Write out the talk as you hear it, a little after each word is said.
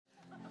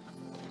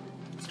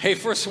Hey,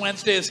 First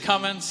Wednesday is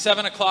coming,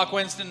 7 o'clock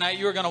Wednesday night.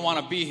 You're going to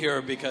want to be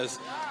here because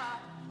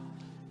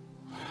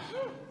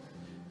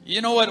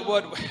you know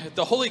what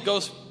the Holy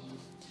Ghost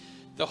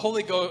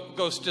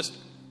just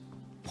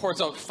pours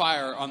out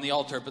fire on the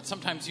altar, but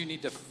sometimes you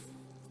need to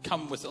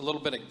come with a little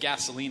bit of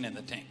gasoline in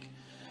the tank.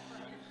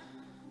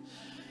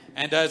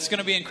 And it's going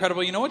to be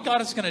incredible. You know what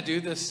God is going to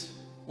do this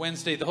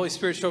Wednesday? The Holy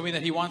Spirit showed me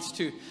that He wants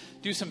to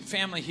do some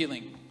family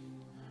healing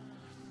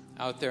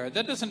out there.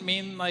 That doesn't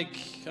mean like,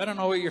 I don't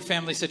know what your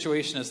family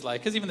situation is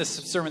like, because even this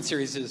sermon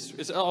series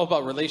is all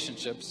about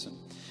relationships.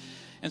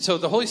 And so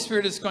the Holy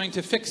Spirit is going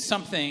to fix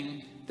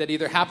something that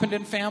either happened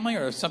in family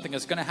or something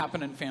that's going to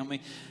happen in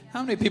family.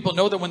 How many people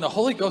know that when the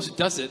Holy Ghost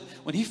does it,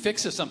 when He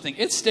fixes something,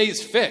 it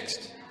stays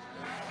fixed?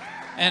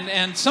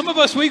 And some of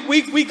us,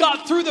 we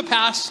got through the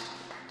past,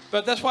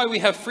 but that's why we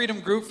have Freedom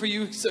Group for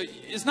you. So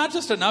it's not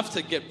just enough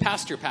to get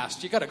past your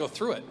past. You got to go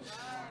through it.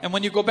 And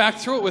when you go back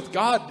through it with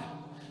God,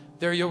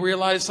 there you'll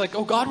realize like,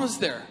 oh, God was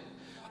there.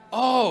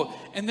 Oh,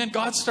 and then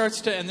God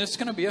starts to, and there's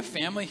going to be a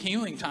family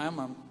healing time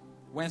on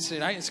Wednesday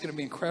night. It's going to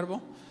be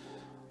incredible.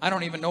 I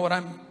don't even know what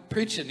I'm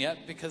preaching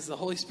yet because the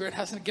Holy Spirit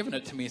hasn't given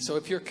it to me. So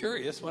if you're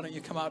curious, why don't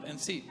you come out and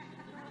see?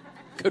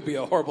 Could be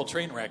a horrible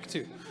train wreck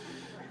too,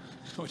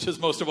 which is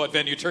most of what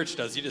Venue Church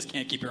does. You just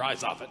can't keep your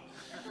eyes off it.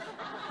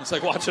 It's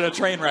like watching a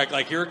train wreck,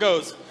 like here it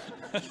goes.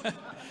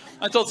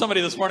 I told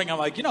somebody this morning, I'm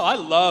like, I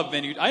love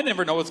Venue. I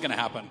never know what's going to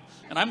happen.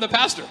 And I'm the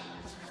pastor.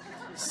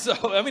 So,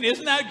 I mean,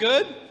 isn't that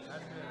good?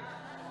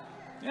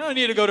 You don't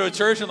need to go to a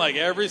church and like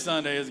every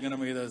Sunday is going to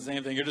be the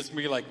same thing. You're just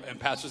going to be like, and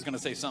pastor's going to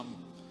say something.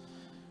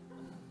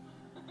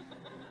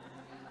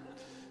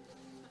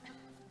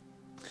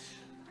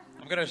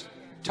 I'm going to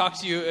talk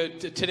to you.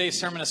 Today's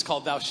sermon is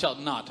called Thou Shalt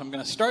Not. I'm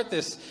going to start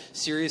this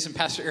series, and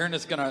Pastor Erin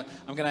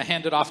I'm going to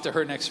hand it off to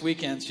her next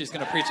weekend. She's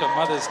going to preach on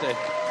Mother's Day.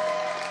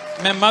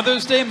 Man,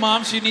 Mother's Day,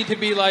 moms, you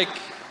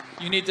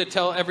need to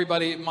tell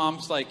everybody,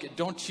 moms, like,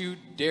 don't you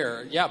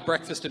dare. Yeah,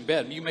 breakfast in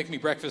bed. You make me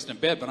breakfast in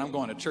bed, but I'm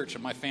going to church,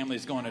 and my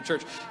family's going to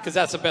church, because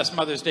that's the best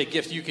Mother's Day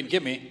gift you can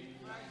give me.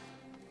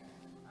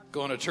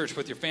 Going to church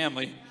with your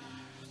family.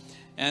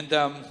 And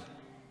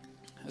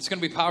it's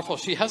going to be powerful.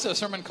 She has a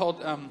sermon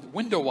called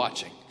Window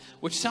Watching,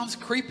 which sounds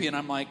creepy, and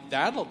I'm like,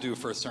 that'll do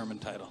for a sermon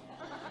title.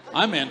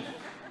 I'm in.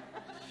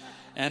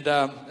 And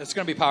it's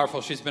going to be powerful.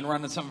 She's been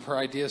running some of her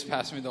ideas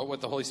past me, what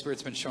the Holy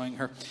Spirit's been showing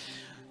her.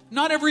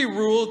 Not every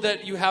rule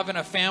that you have in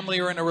a family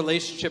or in a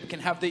relationship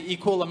can have the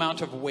equal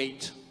amount of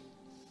weight.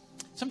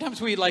 Sometimes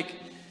we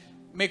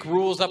make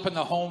rules up in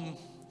the home.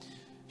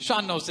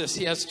 Sean knows this.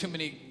 He has too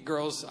many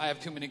girls. I have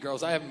too many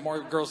girls. I have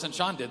more girls than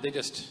Sean did.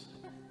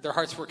 Their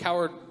hearts were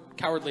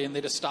cowardly, and they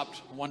just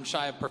stopped one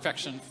shy of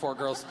perfection, 4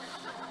 girls.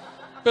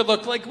 But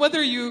look, like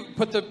whether you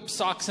put the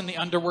socks in the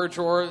underwear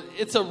drawer,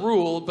 it's a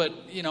rule, but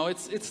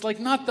it's like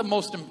not the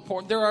most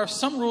important. There are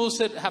some rules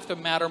that have to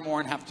matter more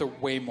and have to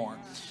weigh more.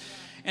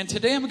 And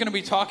today I'm going to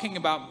be talking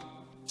about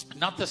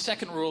not the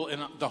second rule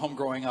in the home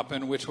growing up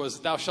in, which was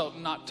thou shalt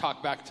not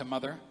talk back to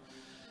mother.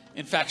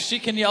 In fact, she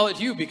can yell at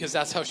you because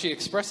that's how she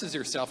expresses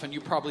herself, and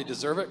you probably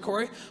deserve it,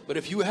 Corey. But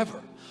if you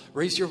ever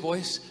raise your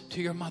voice to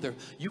your mother,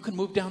 you can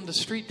move down the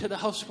street to the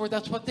house where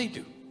that's what they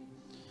do.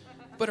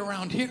 But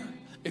around here,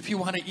 if you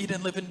want to eat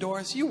and live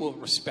indoors, you will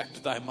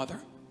respect thy mother.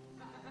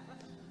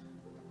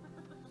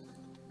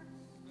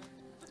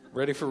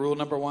 Ready for rule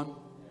number 1?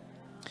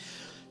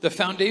 The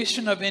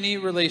foundation of any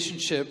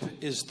relationship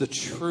is the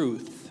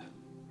truth.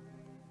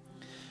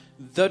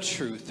 The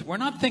truth. We're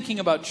not thinking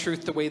about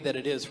truth the way that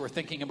it is. We're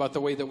thinking about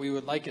the way that we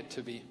would like it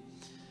to be.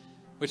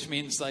 Which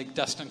means like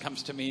Dustin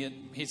comes to me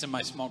and he's in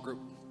my small group.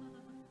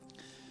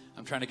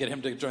 I'm trying to get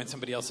him to join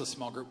somebody else's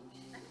small group.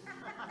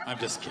 I'm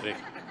just kidding.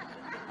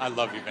 I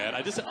love you, man.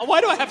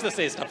 Why do I have to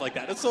say stuff like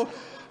that? It's so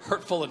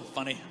hurtful and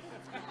funny.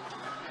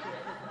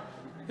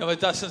 But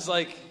Dustin's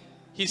like,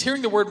 he's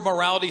hearing the word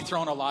morality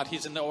thrown a lot.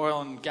 He's in the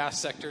oil and gas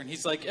sector. And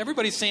he's like,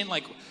 everybody's saying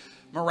like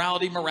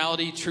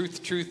morality,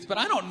 truth. But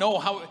I don't know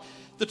how.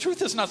 The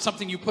truth is not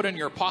something you put in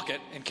your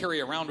pocket and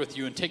carry around with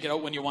you and take it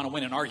out when you want to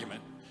win an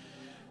argument.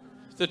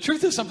 The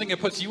truth is something that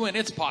puts you in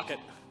its pocket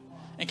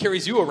and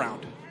carries you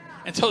around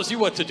and tells you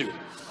what to do.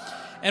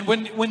 And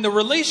when the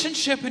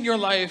relationship in your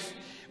life,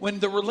 when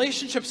the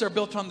relationships are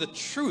built on the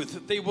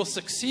truth, they will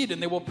succeed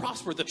and they will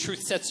prosper. The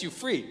truth sets you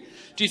free.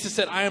 Jesus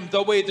said, I am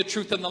the way, the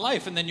truth, and the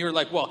life. And then you're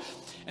like, well,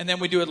 and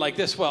then we do it like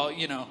this. Well,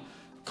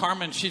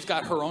 Carmen, she's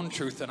got her own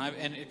truth.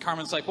 And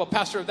Carmen's like, well,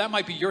 Pastor, that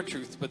might be your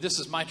truth, but this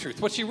is my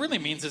truth. What she really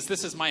means is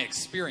this is my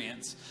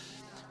experience.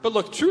 But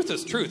look, truth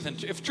is truth.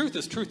 And if truth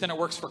is truth, then it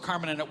works for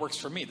Carmen and it works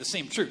for me. The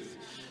same truth.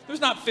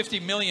 There's not 50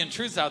 million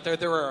truths out there.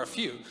 There are a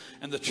few.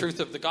 And the truth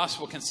of the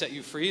gospel can set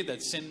you free,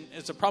 that sin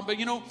is a problem.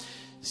 But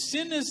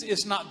sin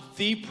is not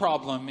the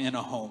problem in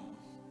a home.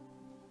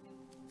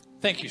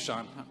 Thank you,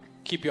 Sean. I'll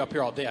keep you up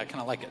here all day. I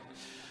kind of like it.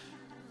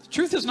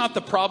 Truth is not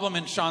the problem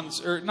in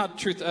Sean's, or not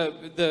truth.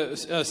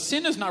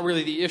 Sin is not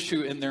really the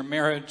issue in their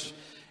marriage,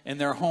 in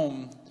their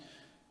home.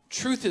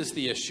 Truth is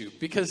the issue,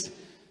 because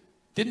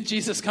didn't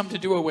Jesus come to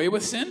do away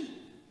with sin?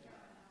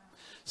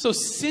 So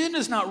sin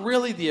is not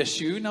really the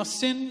issue. Now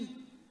sin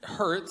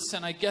hurts,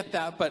 and I get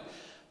that, but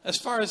as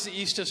far as the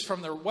east is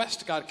from the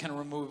west, God can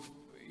remove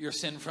your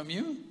sin from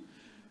you.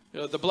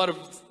 The blood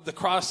of the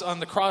cross on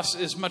the cross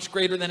is much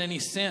greater than any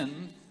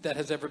sin that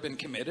has ever been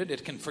committed.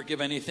 It can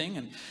forgive anything.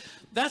 And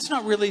that's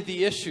not really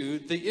the issue.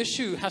 The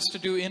issue has to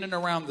do in and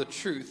around the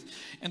truth.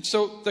 And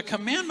so the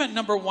commandment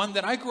number one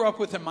that I grew up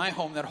with in my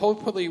home that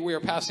hopefully we are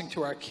passing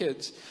to our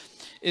kids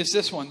is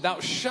this one. Thou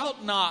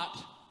shalt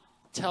not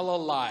tell a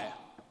lie.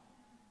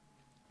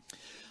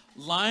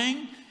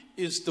 Lying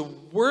is the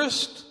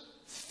worst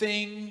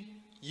thing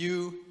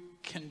you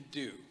can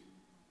do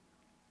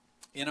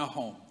in a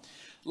home.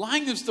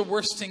 Lying is the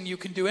worst thing you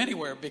can do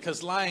anywhere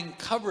because lying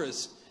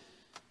covers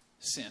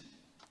sin.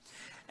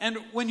 And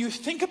when you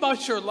think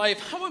about your life,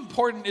 how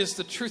important is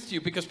the truth to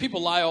you? Because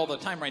people lie all the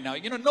time right now.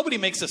 Nobody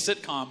makes a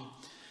sitcom,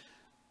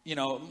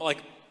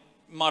 like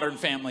Modern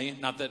Family.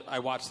 Not that I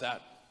watch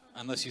that.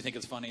 Unless you think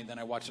it's funny, then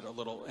I watch it a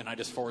little and I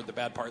just forward the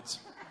bad parts.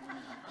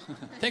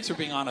 Thanks for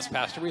being honest,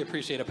 Pastor. We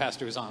appreciate a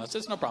pastor who's honest.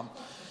 It's no problem.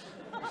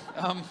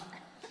 I'm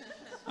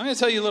going to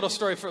tell you a little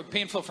story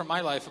painful from my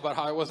life about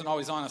how I wasn't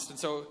always honest.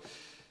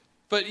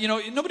 But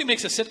nobody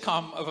makes a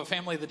sitcom of a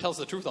family that tells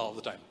the truth all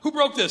the time. Who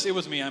broke this? It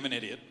was me. I'm an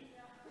idiot.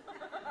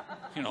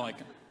 Like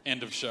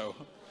end of show.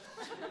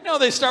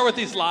 They start with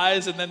these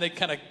lies and then they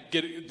kind of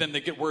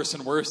get worse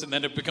and worse. And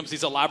then it becomes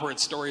these elaborate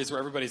stories where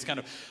everybody's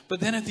but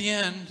then at the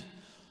end,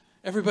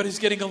 everybody's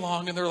getting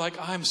along and they're like,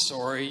 I'm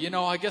sorry.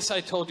 I guess I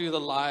told you the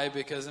lie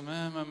because it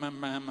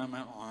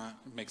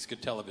makes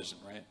good television,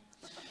 right?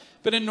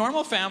 But in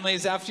normal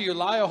families, after you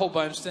lie a whole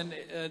bunch, then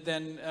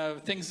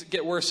things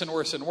get worse and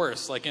worse and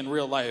worse, like in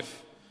real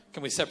life.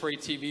 Can we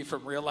separate TV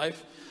from real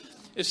life?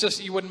 It's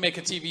just you wouldn't make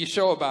a TV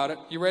show about it.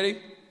 You ready?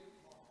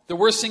 The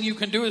worst thing you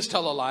can do is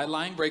tell a lie.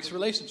 Lying breaks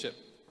relationship.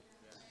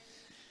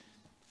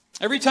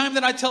 Every time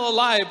that I tell a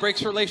lie, it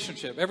breaks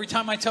relationship. Every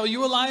time I tell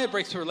you a lie, it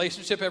breaks a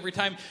relationship. Every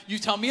time you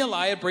tell me a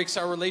lie, it breaks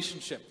our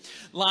relationship.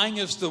 Lying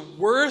is the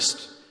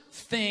worst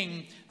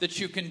thing that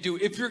you can do.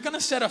 If you're going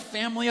to set a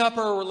family up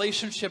or a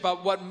relationship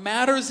up, what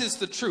matters is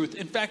the truth.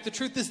 In fact, the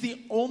truth is the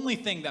only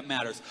thing that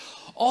matters.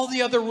 All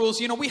the other rules,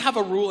 we have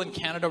a rule in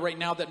Canada right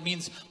now that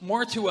means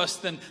more to us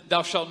than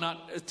thou shalt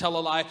not tell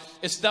a lie.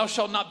 It's thou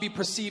shalt not be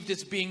perceived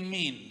as being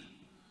mean.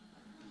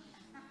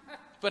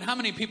 But how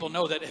many people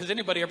know that? Has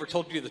anybody ever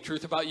told you the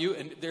truth about you?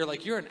 And they're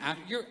like, you're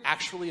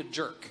actually a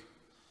jerk.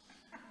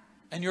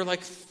 And you're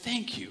like,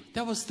 thank you.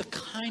 That was the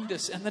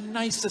kindest and the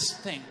nicest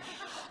thing.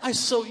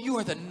 You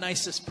are the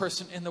nicest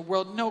person in the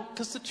world. No,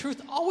 because the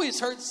truth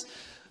always hurts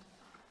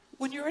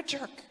when you're a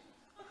jerk.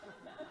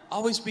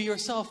 Always be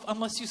yourself.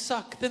 Unless you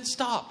suck, then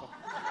stop.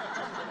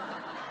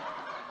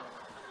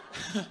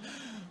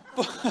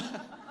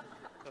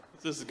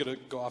 This is going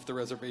to go off the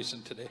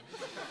reservation today.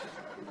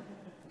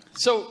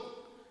 So,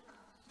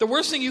 the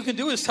worst thing you can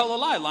do is tell a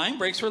lie. Lying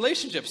breaks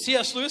relationships.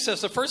 C.S. Lewis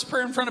says the first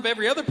prayer in front of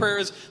every other prayer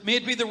is, may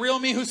it be the real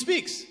me who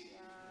speaks.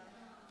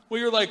 Well,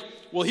 you're like,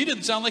 well, he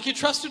didn't sound like he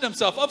trusted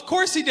himself. Of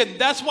course he didn't.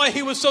 That's why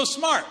he was so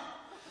smart.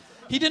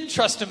 He didn't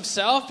trust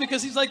himself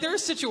because he's like, there are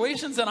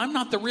situations that I'm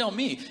not the real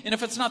me. And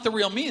if it's not the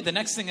real me, the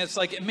next thing is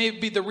like, it may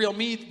be the real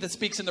me that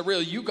speaks in the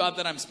real you, God,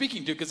 that I'm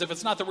speaking to. Because if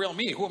it's not the real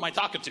me, who am I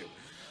talking to?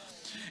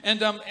 And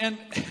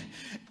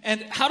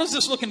how does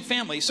this look in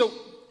family? So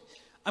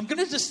I'm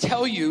going to just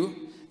tell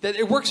you that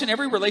it works in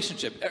every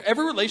relationship.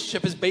 Every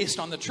relationship is based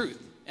on the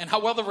truth. And how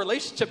well the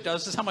relationship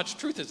does is how much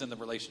truth is in the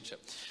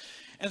relationship.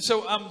 And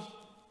so,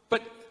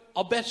 but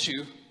I'll bet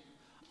you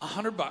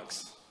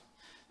 $100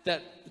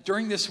 that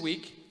during this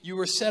week, you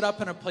were set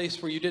up in a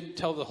place where you didn't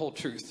tell the whole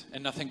truth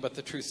and nothing but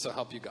the truth, so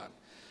help you God.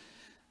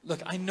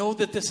 Look, I know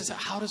that this is,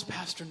 how does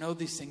Pastor know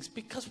these things?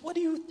 Because what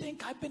do you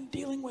think I've been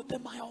dealing with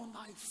in my own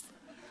life?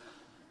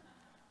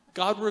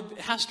 God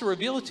has to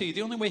reveal it to you.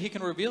 The only way he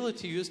can reveal it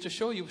to you is to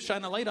show you,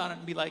 shine a light on it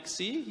and be like,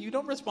 see, you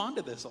don't respond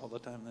to this all the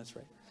time. That's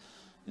right.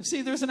 You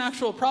see, there's an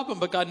actual problem,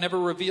 but God never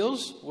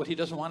reveals what he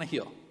doesn't want to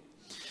heal.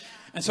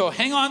 And so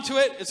hang on to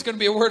it. It's going to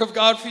be a word of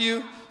God for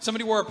you.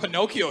 Somebody wore a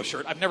Pinocchio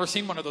shirt. I've never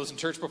seen one of those in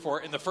church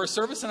before in the first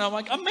service. And I'm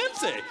like,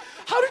 Amense,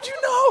 how did you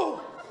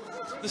know?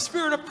 The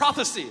spirit of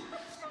prophecy.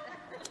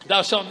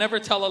 Thou shalt never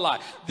tell a lie.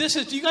 Do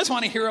you guys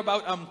want to hear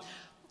about,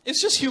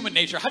 it's just human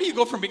nature. How do you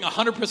go from being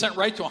 100%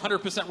 right to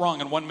 100%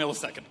 wrong in 1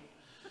 millisecond?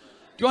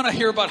 Do you want to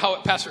hear about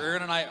how Pastor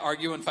Aaron and I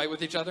argue and fight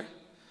with each other?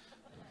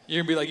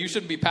 You're going to be like, you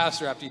shouldn't be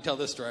pastor after you tell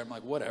this story. I'm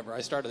like, whatever.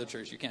 I started the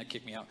church. You can't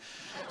kick me out.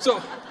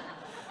 So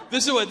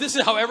this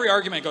is how every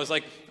argument goes.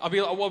 Like,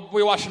 we'll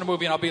be watching a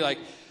movie and I'll be like,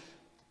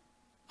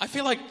 I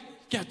feel like,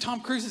 yeah,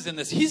 Tom Cruise is in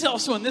this. He's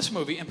also in this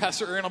movie. And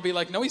Pastor Aaron will be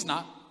like, no, he's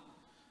not.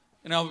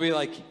 And I'll be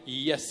like,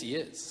 yes, he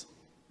is.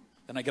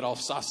 Then I get all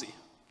saucy.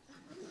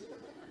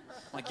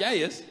 I'm like, yeah,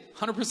 he is.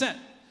 100%.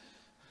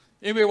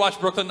 Anybody watch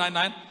Brooklyn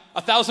Nine-Nine?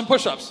 1,000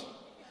 push-ups.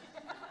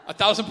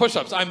 1,000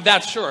 push-ups. I'm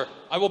that sure.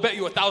 I will bet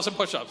you 1,000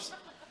 push-ups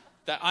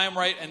that I am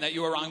right and that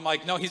you are wrong. I'm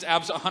like, no, he's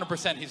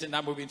 100%. He's in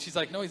that movie. And she's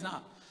like, no, he's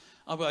not.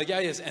 I'll be like,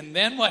 yeah, he is. And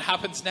then what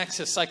happens next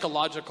is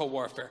psychological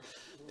warfare.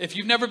 If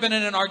you've never been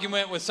in an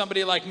argument with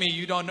somebody like me,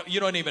 you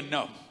don't even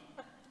know.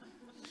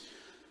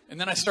 And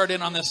then I start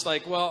in on this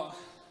like, well,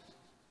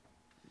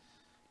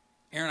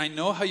 Aaron, I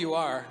know how you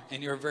are,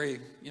 and you're very,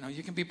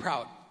 you can be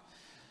proud.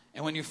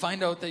 And when you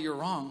find out that you're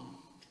wrong,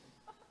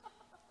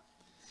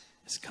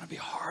 it's going to be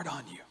hard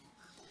on you.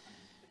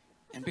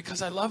 And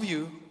because I love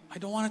you, I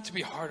don't want it to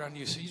be hard on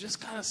you. So you just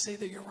got to say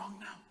that you're wrong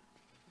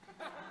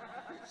now.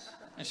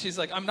 And she's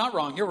like, I'm not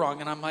wrong. You're wrong.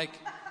 And I'm like,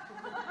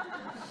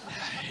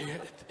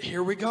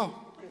 here we go.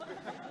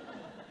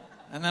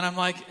 And then I'm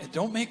like,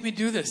 don't make me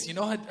do this. You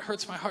know, it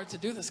hurts my heart to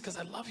do this because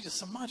I love you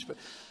so much. But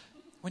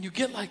when you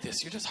get like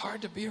this, you're just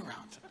hard to be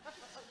around.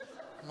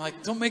 I'm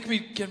like, don't make me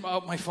get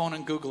out my phone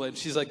and Google it. And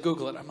she's like,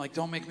 Google it. I'm like,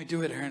 don't make me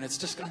do it, Aaron. It's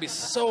just going to be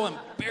so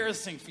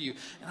embarrassing for you.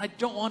 And I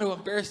don't want to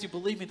embarrass you.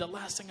 Believe me, the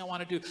last thing I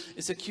want to do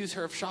is accuse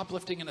her of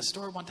shoplifting in a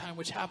store one time,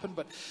 which happened.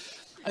 But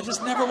I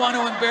just never want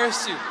to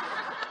embarrass you.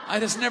 I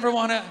just never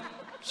want to.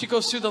 She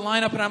goes through the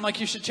lineup, and I'm like,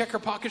 you should check her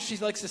pockets. She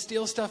likes to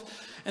steal stuff.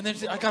 And then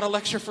I got a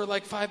lecture for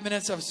like 5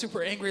 minutes. I was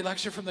super angry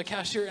lecture from the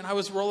cashier, and I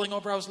was rolling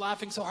over. I was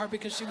laughing so hard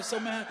because she was so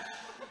mad.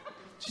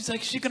 She's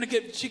like,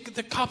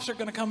 the cops are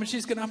going to come,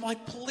 and I'm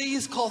like,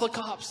 please call the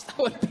cops. That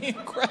would be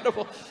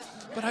incredible.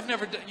 But I've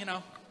never done,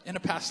 in a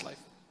past life.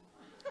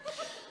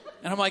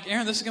 And I'm like,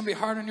 Aaron, this is going to be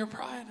hard on your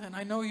pride. And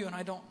I know you, and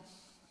I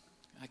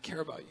care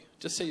about you.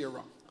 Just say you're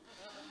wrong.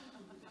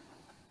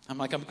 I'm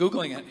like, I'm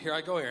Googling it. Here I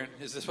go, Aaron.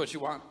 Is this what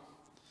you want?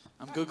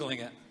 I'm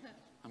Googling it.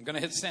 I'm going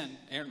to hit send.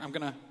 Aaron,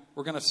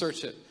 we're going to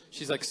search it.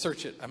 She's like,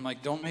 search it. I'm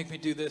like, don't make me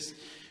do this.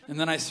 And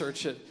then I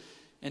search it.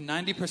 And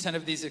 90%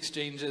 of these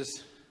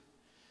exchanges,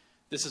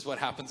 this is what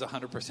happens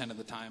 100% of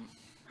the time.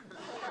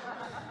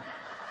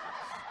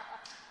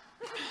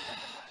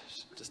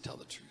 Just tell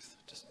the truth.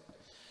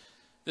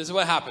 This is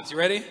what happens. You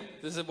ready?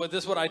 This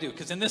is what I do.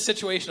 Because in this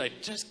situation, I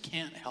just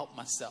can't help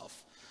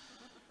myself.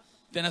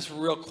 Then it's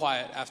real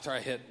quiet after I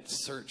hit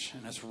search,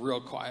 and it's real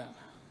quiet.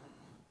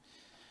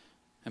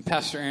 And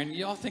Pastor Aaron,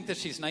 you all think that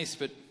she's nice,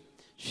 but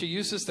she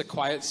uses the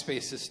quiet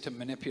spaces to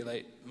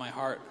manipulate my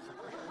heart.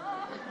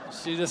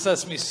 She just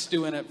lets me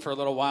stew in it for a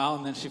little while,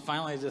 and then she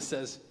finally just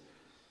says,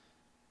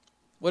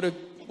 What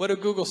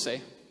did Google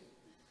say?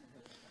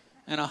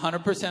 And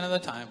 100% of the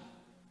time,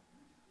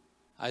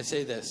 I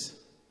say this: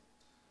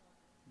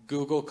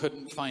 Google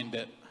couldn't find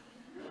it.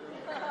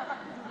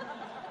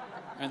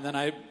 And then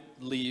I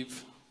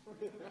leave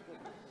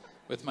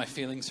with my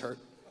feelings hurt.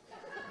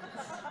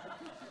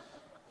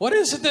 What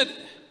is it that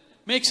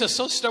makes us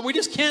so stubborn? We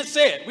just can't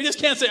say it. We just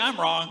can't say, I'm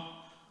wrong.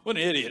 What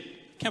an idiot.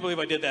 Can't believe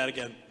I did that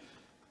again.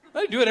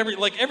 I do it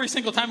every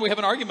single time we have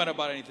an argument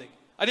about anything.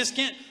 I just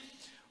can't.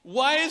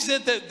 Why is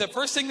it that the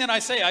first thing that I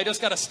say, I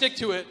just got to stick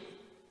to it?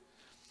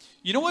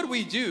 You know what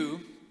we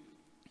do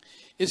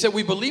is that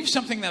we believe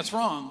something that's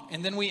wrong,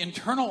 and then we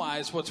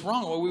internalize what's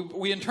wrong. Or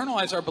we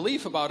internalize our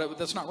belief about it, but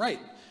that's not right,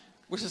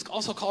 which is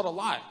also called a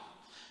lie.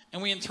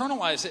 And we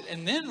internalize it,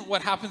 and then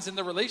what happens in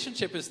the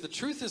relationship is the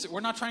truth is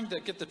we're not trying to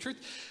get the truth.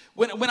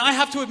 When I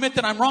have to admit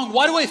that I'm wrong,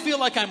 why do I feel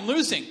like I'm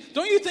losing?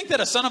 Don't you think that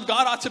a son of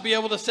God ought to be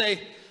able to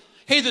say,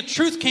 hey, the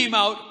truth came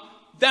out,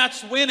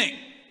 that's winning.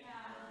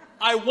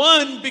 I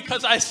won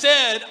because I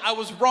said I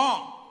was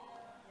wrong.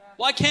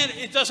 Why can't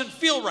it doesn't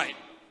feel right?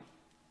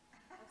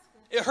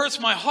 It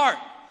hurts my heart.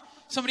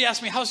 Somebody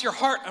asked me, how's your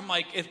heart? I'm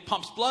like, it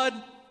pumps blood.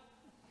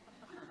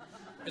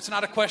 It's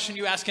not a question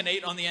you ask an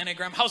 8 on the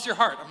Enneagram. How's your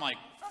heart? I'm like,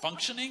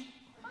 functioning?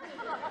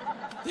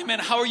 They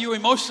meant, how are you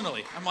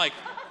emotionally? I'm like,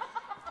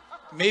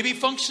 maybe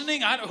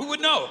functioning? Who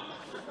would know?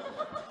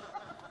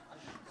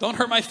 Don't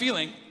hurt my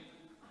feeling.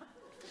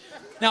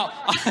 Now,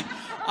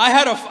 I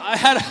had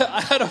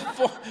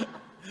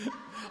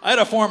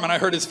a foreman. I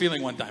heard his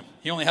feeling one time.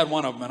 He only had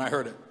one of them, and I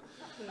heard it.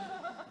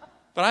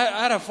 But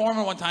I had a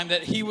foreman one time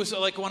that he was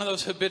like one of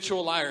those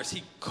habitual liars.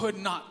 He could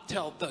not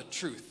tell the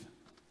truth.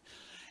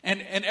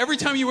 And every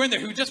time you were in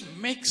there, he would just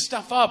make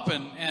stuff up,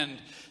 and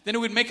then he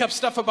would make up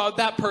stuff about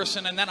that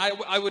person. And then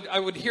I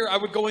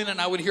would go in and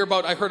I would hear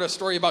about, I heard a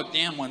story about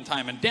Dan one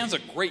time. And Dan's a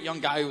great young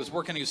guy who was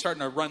working, he was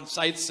starting to run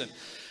sites. And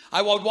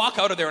I would walk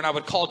out of there and I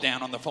would call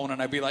Dan on the phone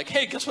and I'd be like,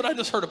 hey, guess what I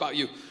just heard about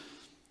you? And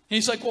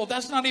he's like, well,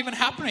 that's not even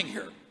happening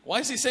here. Why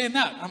is he saying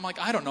that? And I'm like,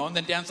 I don't know. And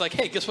then Dan's like,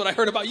 hey, guess what I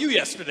heard about you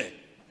yesterday?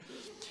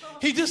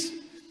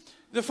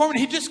 The foreman,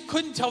 he just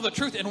couldn't tell the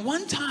truth. And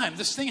one time,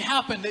 this thing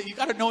happened that you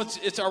got to know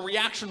it's our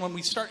reaction when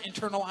we start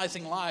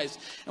internalizing lies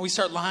and we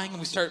start lying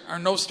and our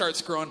nose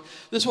starts growing.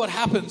 This is what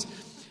happens.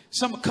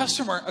 Some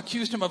customer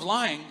accused him of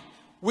lying,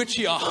 which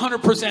he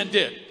 100%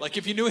 did. Like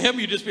if you knew him,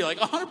 you'd just be like,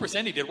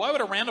 100% he did. Why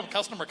would a random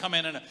customer come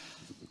in and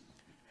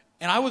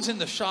I was in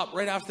the shop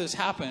right after this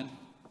happened.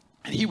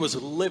 And he was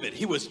livid.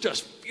 He was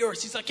just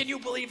furious. He's like, can you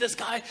believe this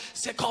guy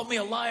called me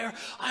a liar?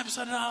 I'm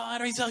such a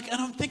liar. He's like,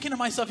 and I'm thinking to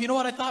myself, you know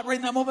what I thought right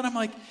in that moment? I'm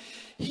like,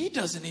 he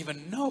doesn't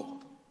even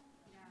know.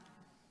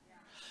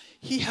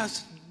 He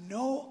has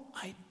no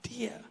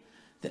idea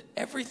that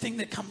everything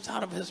that comes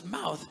out of his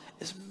mouth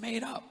is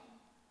made up.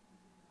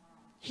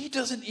 He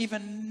doesn't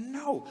even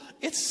know.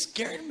 It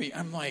scared me.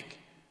 I'm like,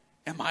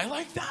 am I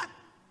like that?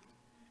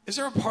 Is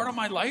there a part of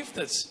my life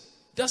that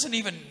doesn't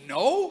even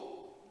know?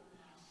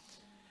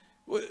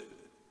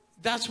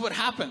 That's what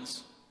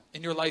happens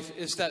in your life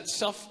is that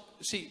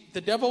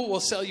the devil will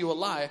sell you a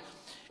lie.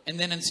 And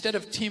then instead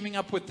of teaming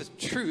up with the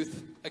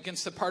truth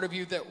against the part of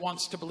you that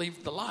wants to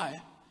believe the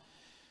lie,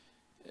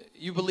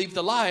 you believe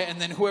the lie,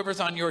 and then whoever's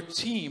on your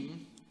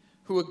team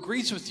who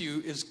agrees with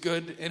you is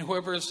good, and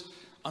whoever's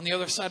on the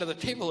other side of the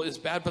table is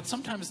bad. But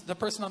sometimes the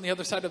person on the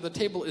other side of the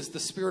table is the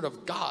Spirit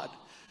of God,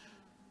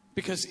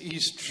 because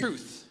he's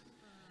truth.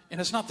 And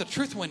it's not the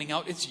truth winning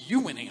out, it's you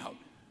winning out.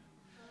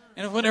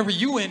 And whenever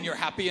you win, you're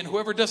happy, and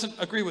whoever doesn't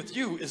agree with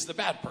you is the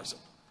bad person,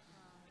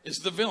 is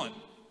the villain.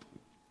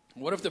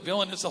 What if the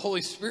villain is the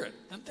Holy Spirit?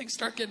 Then things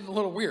start getting a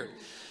little weird.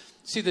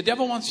 See, the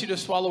devil wants you to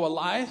swallow a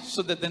lie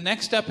so that the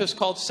next step is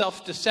called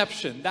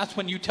self-deception. That's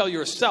when you tell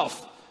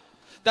yourself.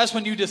 That's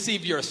when you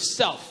deceive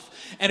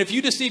yourself. And if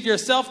you deceive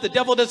yourself, the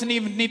devil doesn't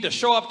even need to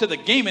show up to the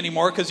game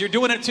anymore, because you're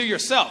doing it to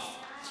yourself.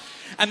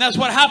 And that's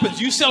what happens.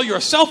 You sell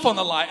yourself on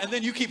the lie, and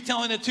then you keep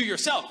telling it to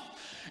yourself.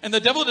 And the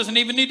devil doesn't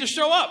even need to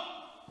show up.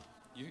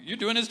 You're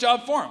doing his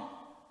job for him.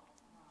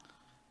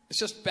 It's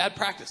just bad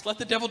practice. Let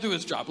the devil do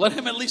his job. Let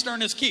him at least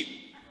earn his keep.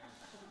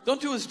 Don't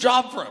do his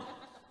job for him.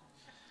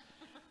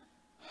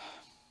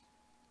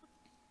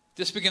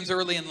 This begins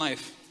early in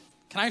life.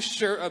 Can I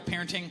share a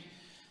parenting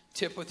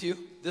tip with you?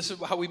 This is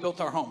how we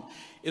built our home.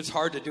 It's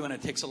hard to do, and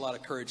it takes a lot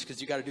of courage,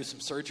 because you got to do some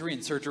surgery,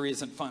 and surgery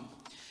isn't fun.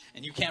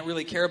 And you can't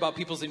really care about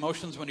people's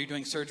emotions when you're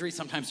doing surgery.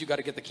 Sometimes you got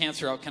to get the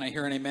cancer out. Can I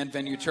hear an amen,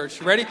 Venue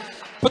Church? You ready?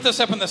 Put this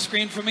up on the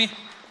screen for me.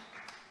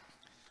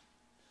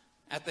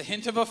 At the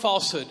hint of a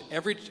falsehood,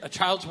 a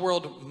child's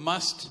world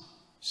must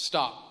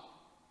stop.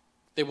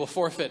 They will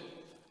forfeit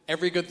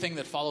every good thing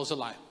that follows a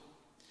lie.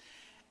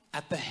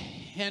 At the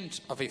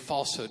hint of a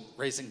falsehood,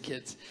 raising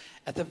kids,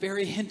 at the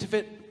very hint of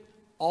it,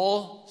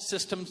 all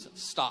systems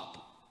stop.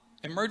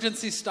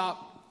 Emergencies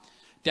stop.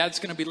 Dad's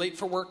going to be late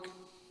for work.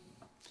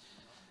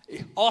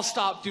 All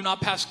stop. Do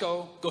not pass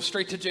go. Go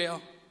straight to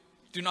jail.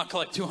 Do not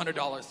collect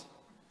 $200.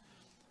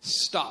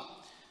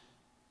 Stop.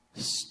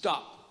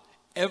 Stop.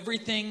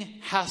 Everything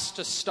has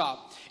to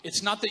stop.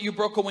 It's not that you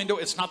broke a window.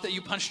 It's not that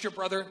you punched your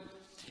brother.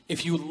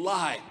 If you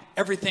lie,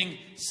 everything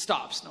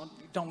stops. No,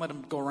 don't let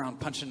them go around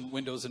punching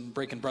windows and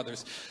breaking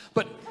brothers.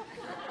 But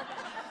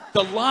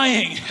the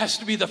lying has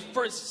to be the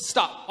first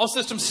stop. All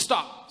systems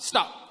stop.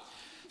 Stop.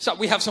 Stop.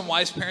 We have some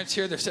wise parents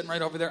here. They're sitting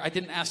right over there. I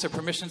didn't ask their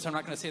permission, so I'm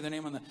not going to say their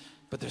name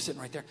but they're sitting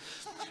right there.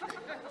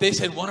 They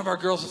said, one of our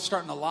girls is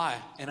starting to lie.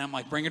 And I'm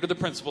like, bring her to the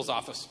principal's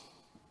office.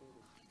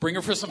 Bring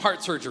her for some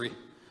heart surgery.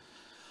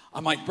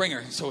 I'm like, bring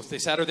her. So if they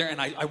sat her there,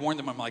 and I warned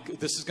them, I'm like,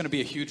 this is going to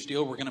be a huge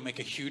deal. We're going to make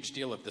a huge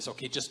deal of this.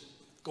 Okay, just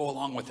go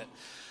along with it.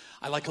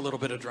 I like a little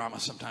bit of drama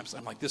sometimes.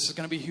 I'm like, this is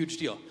going to be a huge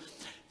deal.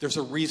 There's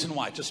a reason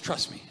why. Just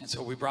trust me. And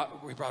so we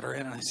brought her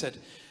in, and I said,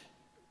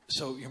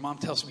 so your mom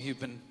tells me you've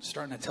been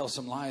starting to tell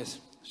some lies.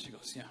 She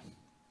goes, yeah.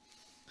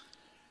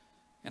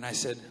 And I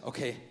said,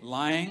 okay,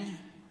 lying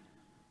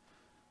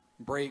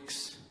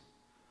breaks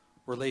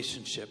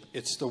relationship.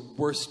 It's the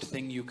worst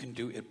thing you can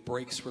do. It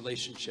breaks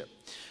relationship.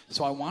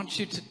 So I want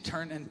you to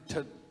turn and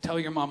to tell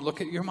your mom,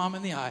 look at your mom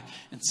in the eye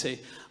and say,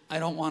 I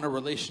don't want a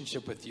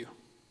relationship with you.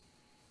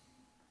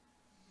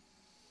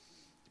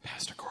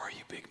 Pastor Corey,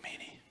 you big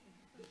meanie.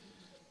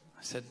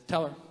 I said,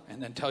 tell her.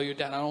 And then tell your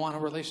dad, I don't want a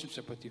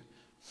relationship with you.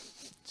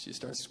 She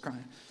starts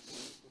crying.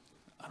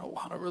 I don't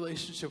want a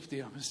relationship with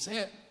you. I'm going to say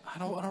it. I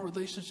don't want a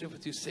relationship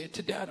with you. Say it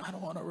to dad. I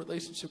don't want a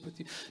relationship with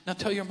you. Now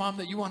tell your mom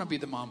that you want to be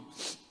the mom.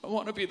 I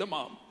want to be the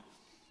mom.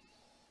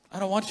 I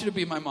don't want you to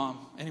be my mom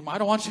anymore. I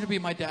don't want you to be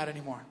my dad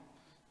anymore.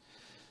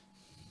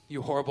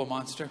 You horrible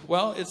monster.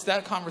 Well, it's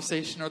that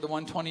conversation or the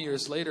one 20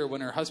 years later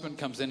when her husband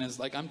comes in and is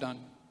like, I'm done.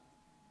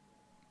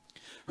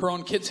 Her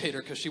own kids hate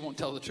her because she won't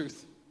tell the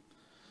truth.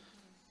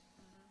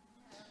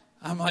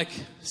 I'm like,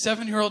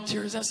 7-year-old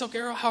tears, that's okay,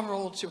 or however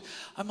old she was.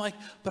 I'm like,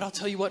 but I'll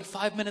tell you what,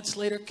 5 minutes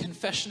later,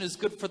 confession is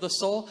good for the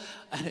soul.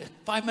 And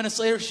 5 minutes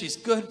later, she's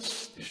good.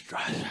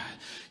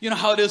 You know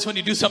how it is when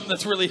you do something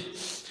that's really,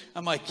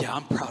 I'm like, yeah,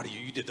 I'm proud of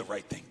you. You did the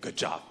right thing. Good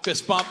job.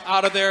 Fist bump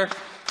out of there.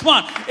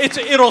 Come on.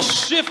 It'll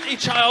shift a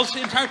child's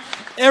entire,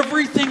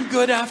 everything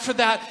good after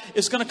that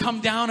is going to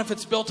come down if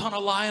it's built on a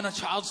lie in a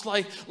child's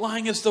life.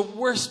 Lying is the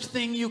worst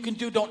thing you can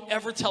do. Don't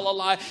ever tell a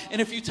lie.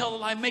 And if you tell a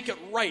lie, make it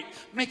right.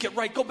 Make it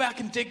right. Go back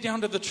and dig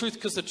down to the truth,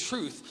 because the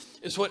truth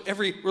is what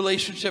every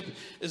relationship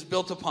is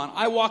built upon.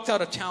 I walked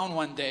out of town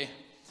one day,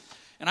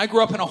 and I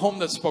grew up in a home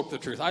that spoke the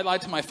truth. I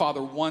lied to my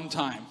father one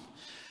time,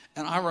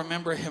 and I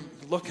remember him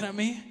looking at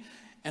me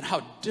and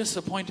how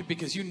disappointed,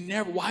 because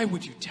why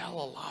would you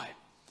tell a lie?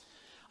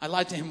 I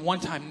lied to him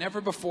one time,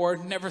 never before,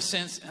 never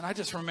since. And I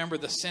just remember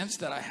the sense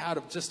that I had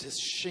of just his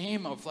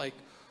shame of like,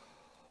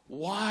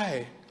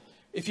 why?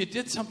 If you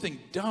did something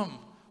dumb,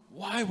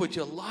 why would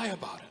you lie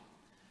about it?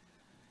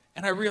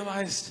 And I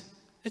realized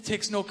it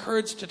takes no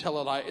courage to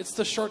tell a lie. It's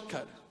the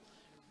shortcut.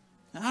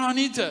 And I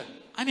need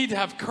to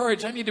have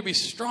courage. I need to be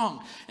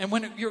strong. And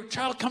when your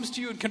child comes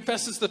to you and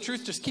confesses the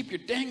truth, just keep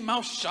your dang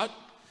mouth shut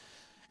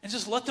and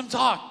just let them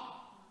talk.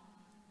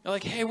 You're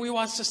like, hey, we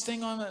watched this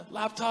thing on the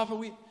laptop,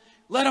 and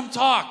let them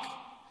talk.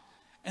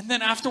 And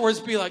then afterwards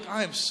be like,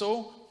 I am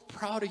so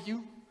proud of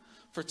you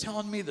for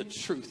telling me the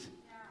truth.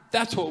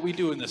 That's what we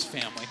do in this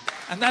family.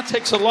 And that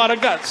takes a lot of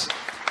guts.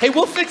 Hey,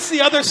 we'll fix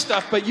the other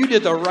stuff, but you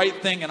did the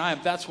right thing,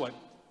 and that's what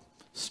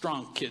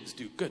strong kids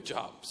do. Good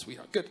job,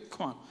 sweetheart. Good,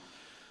 come on.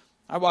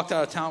 I walked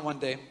out of town one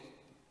day,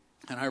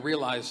 and I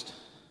realized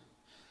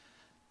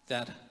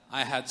that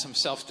I had some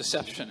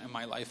self-deception in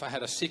my life. I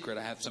had a secret.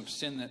 I had some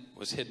sin that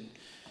was hidden.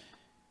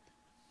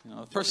 You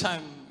know, the first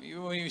time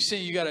when you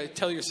sin, you got to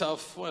tell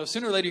yourself, well,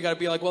 sooner or later you got to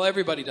be like, well,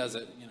 everybody does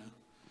it, you know.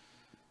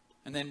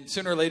 And then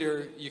sooner or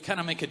later you kind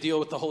of make a deal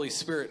with the Holy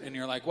Spirit, and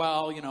you're like,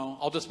 well, you know,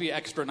 I'll just be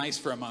extra nice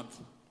for a month.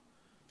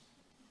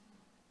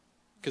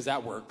 Because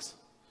that works.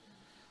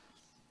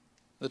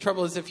 The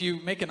trouble is, if you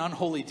make an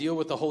unholy deal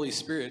with the Holy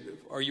Spirit,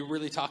 are you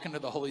really talking to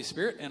the Holy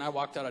Spirit? And I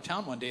walked out of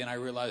town one day and I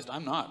realized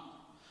I'm not.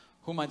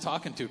 Who am I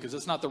talking to? Because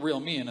it's not the real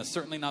me, and it's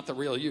certainly not the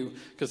real you,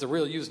 because the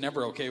real you is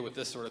never okay with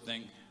this sort of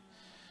thing.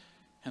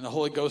 And the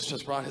Holy Ghost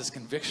just brought his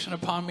conviction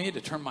upon me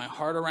to turn my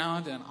heart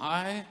around. And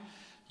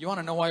you want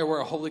to know why we're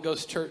a Holy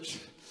Ghost church?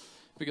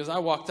 Because I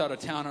walked out of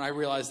town and I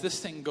realized this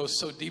thing goes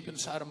so deep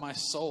inside of my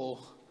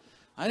soul.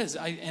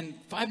 And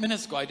 5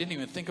 minutes ago, I didn't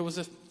even think it was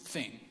a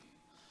thing.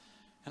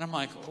 And I'm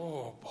like,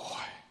 oh boy,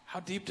 how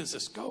deep does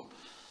this go?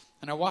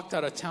 And I walked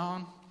out of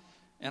town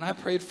and I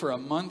prayed for a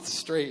month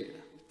straight,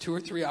 2 or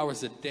 3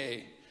 hours a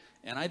day.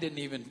 And I didn't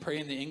even pray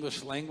in the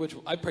English language.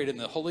 I prayed in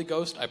the Holy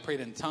Ghost. I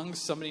prayed in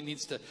tongues. Somebody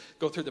needs to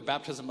go through the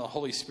baptism of the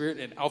Holy Spirit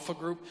in Alpha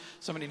group.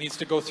 Somebody needs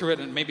to go through it,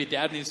 and maybe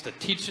Dad needs to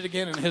teach it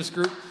again in his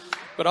group.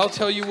 But I'll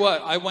tell you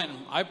what, I went and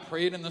I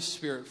prayed in the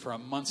Spirit for a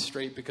month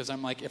straight, because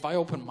I'm like, if I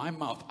open my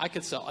mouth, I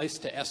could sell ice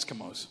to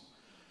Eskimos.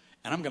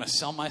 And I'm going to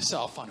sell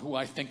myself on who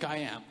I think I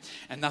am.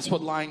 And that's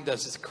what lying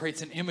does, is it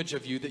creates an image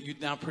of you that you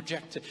now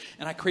project to.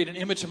 And I create an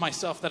image of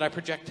myself that I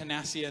project to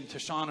Nassia and to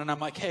Sean. And I'm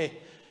like, hey,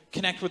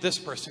 connect with this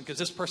person, because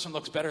this person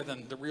looks better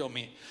than the real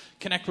me.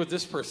 Connect with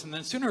this person.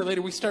 Then sooner or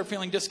later we start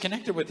feeling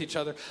disconnected with each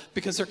other,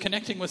 because they're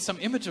connecting with some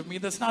image of me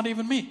that's not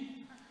even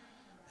me.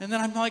 And then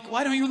I'm like,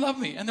 why don't you love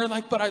me? And they're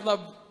like, but I love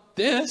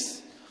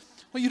this.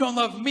 Well, you don't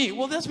love me.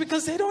 Well, that's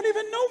because they don't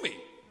even know me.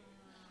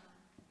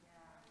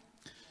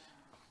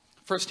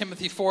 1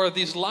 Timothy 4,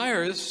 these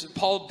liars,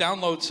 Paul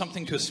downloads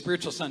something to his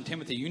spiritual son,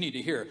 Timothy, you need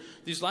to hear.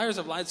 These liars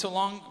have lied so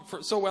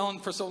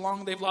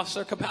long, they've lost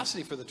their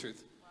capacity for the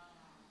truth.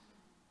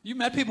 You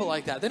met people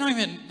like that. They don't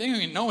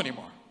even know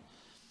anymore.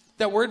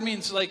 That word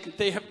means like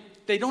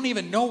they don't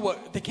even know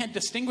they can't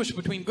distinguish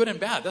between good and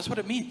bad. That's what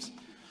it means.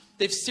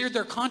 They've seared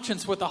their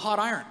conscience with a hot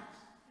iron.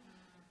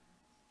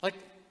 Like,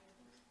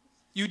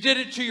 you did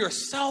it to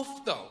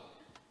yourself, though.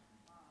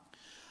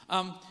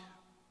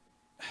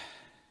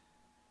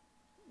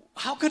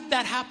 How could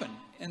that happen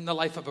in the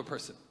life of a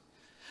person?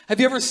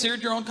 Have you ever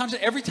seared your own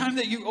conscience? Every time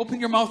that you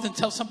open your mouth and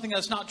tell something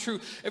that's not true,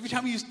 every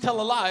time you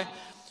tell a lie,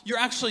 you're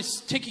actually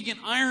taking an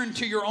iron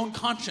to your own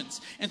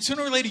conscience. And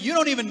sooner or later, you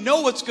don't even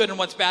know what's good and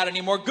what's bad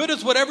anymore. Good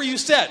is whatever you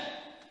said.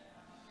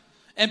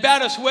 And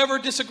bad is whoever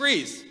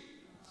disagrees.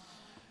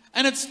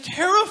 And it's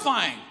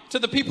terrifying to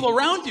the people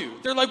around you.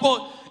 They're like,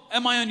 well,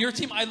 am I on your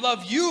team? I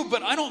love you,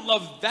 but I don't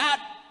love that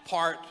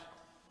part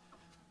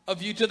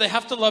of you. Do they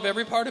have to love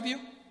every part of you?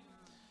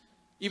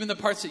 Even the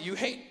parts that you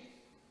hate?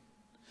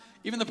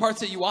 Even the parts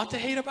that you ought to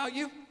hate about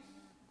you?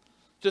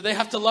 Do they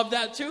have to love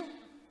that too?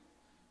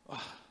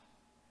 Oh.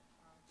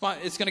 Come on,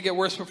 it's going to get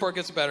worse before it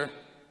gets better.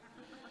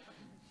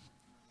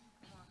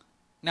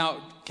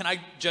 Now, can I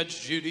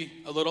judge Judy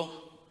a little?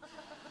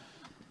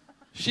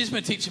 She's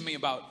been teaching me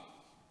about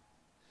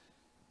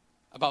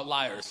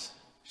liars.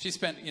 She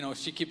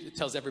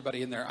tells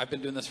everybody in there, I've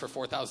been doing this for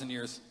 4,000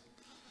 years.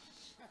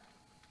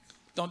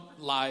 Don't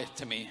lie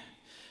to me.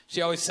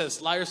 She always says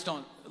liars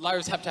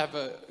have to have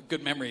a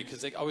good memory,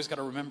 because they always got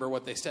to remember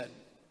what they said.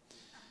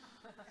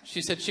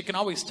 She said she can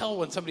always tell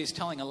when somebody's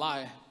telling a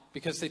lie,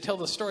 because they tell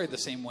the story the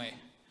same way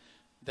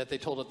that they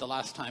told it the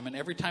last time. And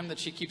every time that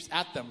she keeps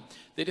at them,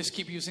 they just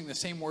keep using the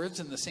same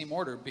words in the same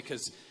order,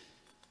 because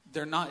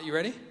they're not, you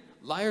ready?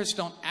 Liars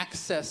don't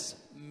access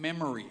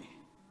memory.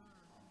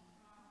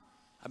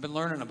 I've been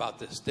learning about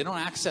this. They don't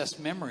access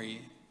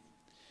memory.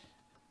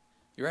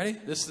 You ready?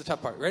 This is the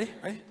tough part. Ready?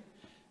 Ready?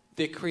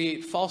 They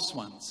create false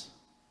ones.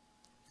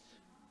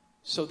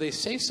 So they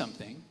say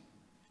something,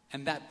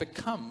 and that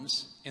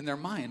becomes, in their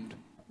mind,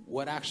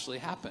 what actually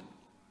happened.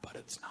 But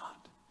it's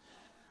not.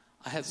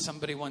 I had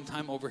somebody one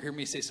time overhear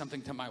me say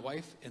something to my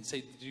wife and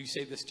say, did you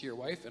say this to your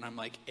wife? And I'm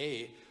like,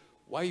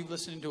 why are you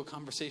listening to a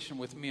conversation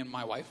with me and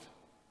my wife?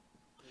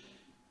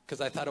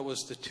 Because I thought it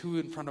was the two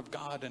in front of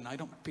God, and I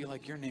don't feel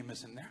like your name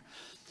is in there.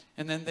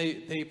 And then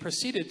they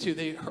proceeded to,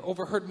 they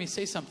overheard me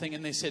say something,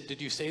 and they said,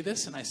 did you say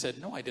this? And I said,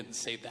 no, I didn't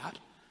say that.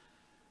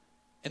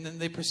 And then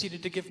they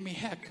proceeded to give me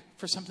heck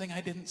for something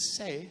I didn't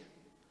say,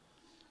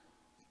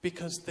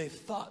 because they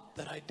thought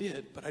that I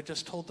did, but I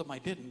just told them I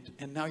didn't,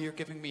 and now you're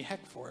giving me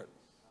heck for it.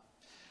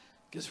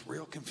 It gets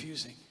real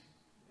confusing.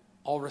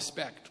 All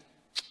respect.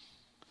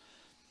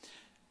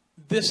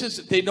 This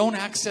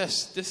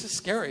is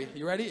scary.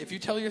 You ready? If you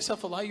tell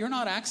yourself a lie, you're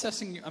not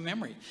accessing a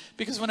memory.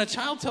 Because when a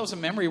child tells a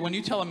memory, when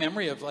you tell a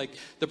memory of like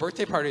the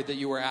birthday party that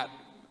you were at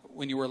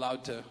when you were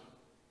allowed to.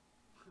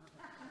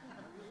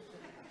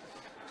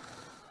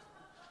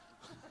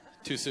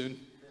 Too soon.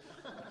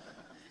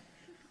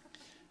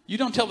 You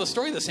don't tell the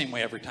story the same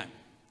way every time.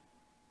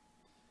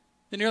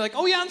 Then you're like,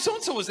 oh yeah, and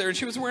so-and-so was there, and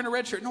she was wearing a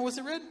red shirt. No, was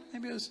it red?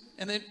 Maybe it was.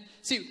 And then,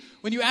 see,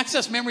 when you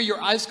access memory, your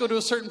eyes go to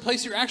a certain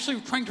place. You're actually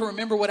trying to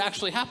remember what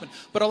actually happened.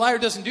 But a liar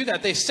doesn't do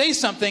that. They say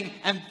something,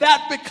 and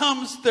that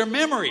becomes their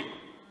memory.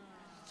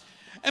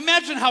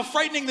 Imagine how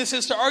frightening this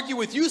is to argue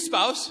with you,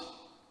 spouse.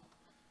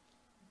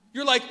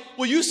 You're like,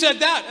 well, you said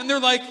that. And they're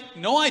like,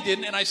 no, I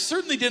didn't, and I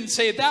certainly didn't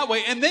say it that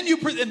way. And then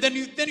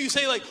you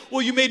say like,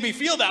 well, you made me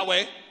feel that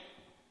way.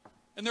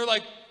 And they're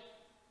like,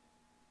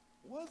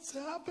 what's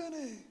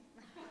happening?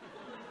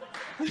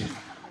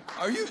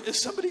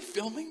 Is somebody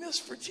filming this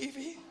for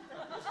TV?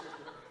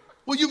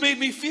 Well, you made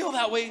me feel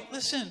that way.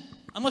 Listen,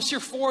 unless you're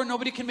 4,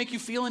 nobody can make you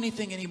feel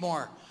anything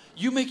anymore.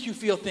 You make you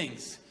feel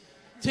things.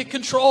 Take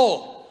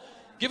control.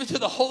 Give it to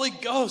the Holy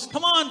Ghost.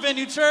 Come on,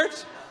 Venue Church.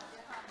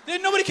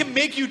 Then nobody can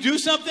make you do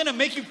something and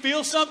make you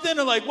feel something.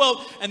 And like,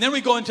 well, and then we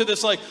go into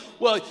this like,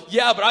 well,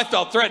 yeah, but I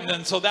felt threatened,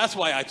 and so that's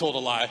why I told a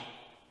lie.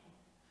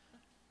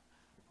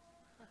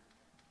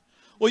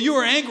 Well, you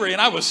were angry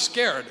and I was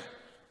scared.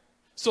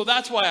 So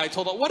that's why I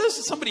told her. What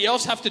does somebody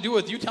else have to do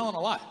with you telling a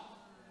lie?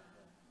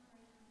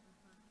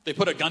 They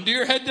put a gun to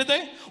your head, did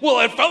they? Well,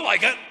 it felt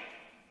like it.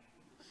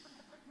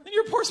 And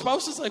your poor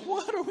spouse is like,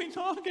 what are we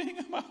talking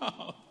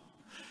about?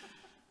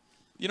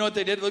 You know what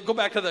they did? Go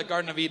back to the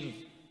Garden of Eden.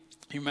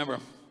 You remember,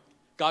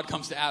 God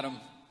comes to Adam,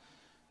 and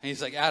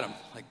he's like, Adam,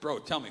 like, bro,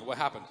 tell me, what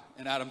happened?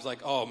 And Adam's like,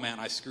 oh, man,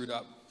 I screwed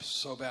up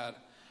so bad.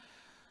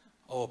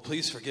 Oh,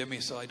 please forgive me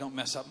so I don't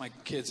mess up my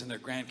kids and their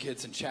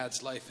grandkids and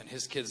Chad's life and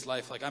his kids'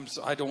 life. Like,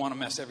 I don't want to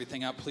mess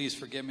everything up. Please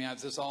forgive me.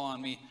 This is all on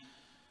me.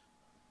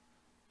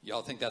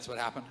 Y'all think that's what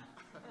happened?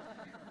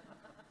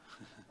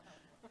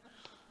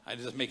 I'm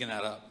just making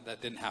that up.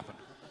 That didn't happen.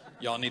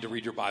 Y'all need to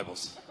read your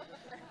Bibles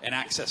and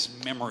access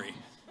memory.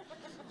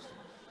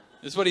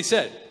 This is what he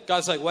said.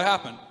 God's like, what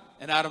happened?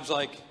 And Adam's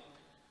like,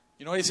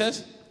 you know what he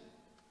says?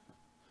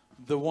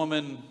 The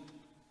woman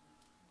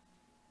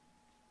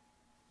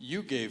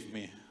you gave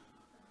me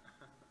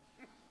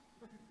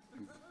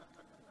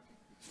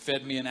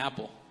fed me an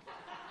apple.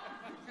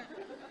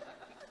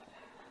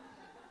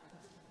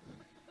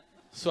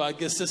 So I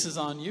guess this is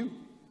on you.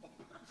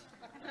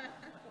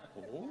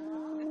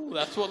 Oh,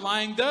 that's what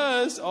lying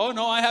does. Oh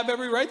no, I have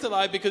every right to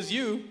lie because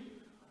you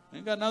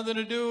ain't got nothing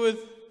to do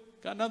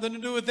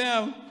with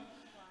them.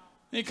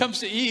 Then he comes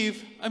to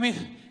Eve. I mean,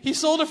 he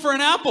sold her for an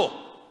apple.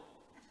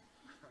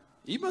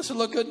 Eve must have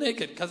looked good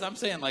naked, because I'm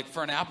saying, like,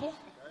 for an apple?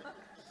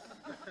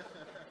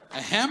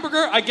 A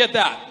hamburger? I get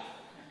that.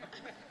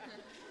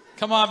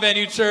 Come on,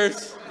 Venue Church.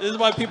 This is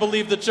why people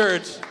leave the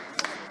church.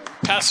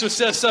 Pastor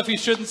says stuff he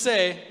shouldn't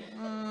say.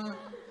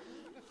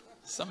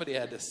 Somebody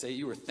had to say,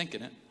 you were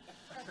thinking it.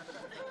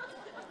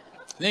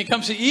 Then he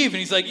comes to Eve, and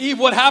he's like, Eve,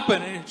 what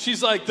happened? And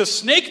she's like, the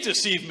snake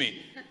deceived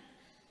me.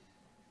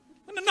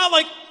 And I'm not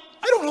like,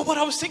 I don't know what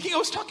I was thinking. I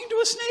was talking to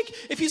a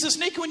snake. If he's a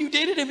snake when you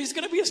dated him, he's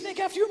going to be a snake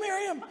after you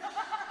marry him.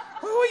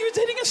 What were you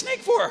dating a snake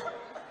for?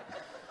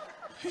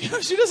 You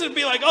know, she doesn't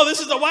be like, oh, this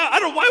is a wild. I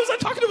don't know. Why was I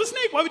talking to a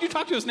snake? Why would you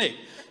talk to a snake?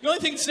 The only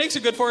thing snakes are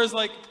good for is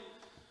like,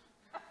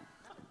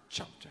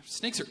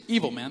 snakes are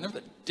evil, man. They're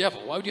the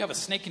devil. Why would you have a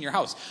snake in your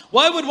house?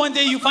 Why would one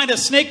day you find a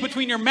snake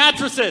between your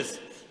mattresses?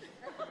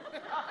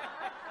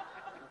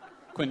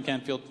 Quinn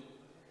Canfield.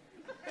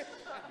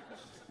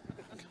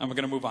 I'm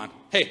going to move on.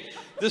 Hey,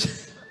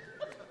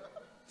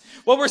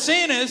 what we're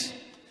saying is,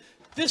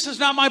 this is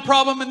not my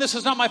problem and this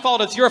is not my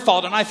fault. It's your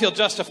fault, and I feel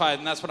justified,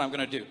 and that's what I'm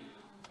going to do.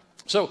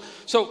 So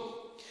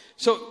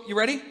you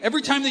ready?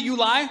 Every time that you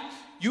lie,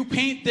 you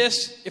paint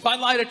this. If I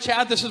lie to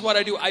Chad, this is what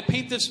I do. I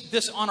paint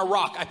this on a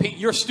rock. I paint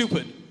you're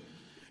stupid,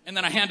 and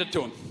then I hand it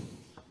to him.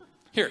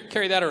 Here,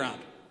 carry that around.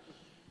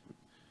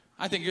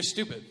 I think you're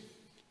stupid.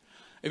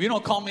 If you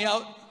don't call me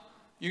out,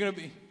 you're going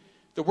to be...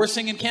 The worst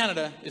thing in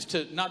Canada is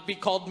to not be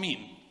called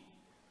mean.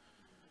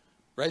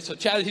 Right? So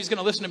Chad, he's going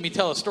to listen to me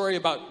tell a story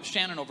about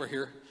Shannon over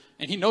here,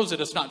 and he knows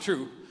that it's not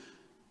true,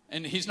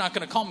 and he's not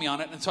going to call me on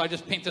it, and so I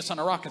just paint this on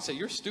a rock and say,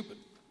 you're stupid.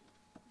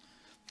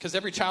 Because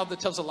every child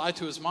that tells a lie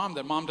to his mom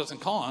that mom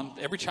doesn't call on,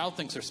 every child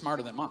thinks they're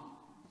smarter than mom.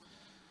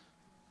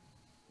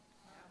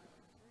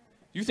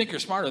 You think you're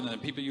smarter than the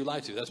people you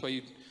lie to. That's why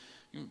you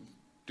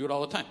do it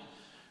all the time.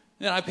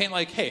 And then I paint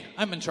like, hey,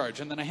 I'm in charge,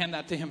 and then I hand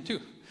that to him too.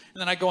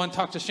 And then I go and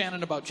talk to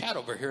Shannon about Chad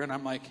over here, and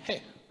I'm like,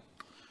 hey,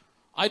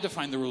 I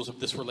define the rules of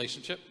this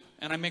relationship,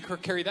 and I make her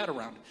carry that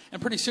around.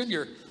 And pretty soon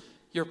your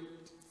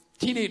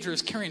teenager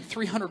is carrying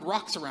 300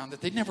 rocks around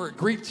that they never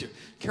agreed to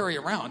carry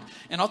around.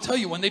 And I'll tell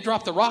you, when they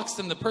drop the rocks,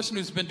 then the person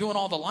who's been doing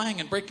all the lying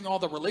and breaking all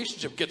the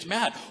relationship gets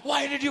mad.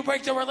 Why did you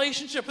break the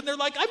relationship? And they're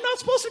like, I'm not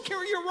supposed to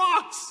carry your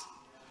rocks.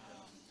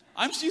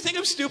 You think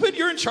I'm stupid?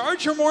 You're in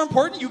charge. You're more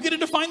important. You get to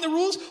define the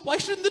rules. Why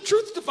shouldn't the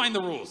truth define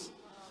the rules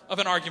of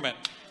an argument?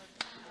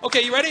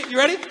 Okay, you ready? You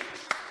ready?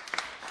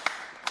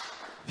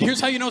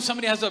 Here's how you know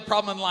somebody has a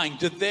problem in lying.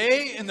 Do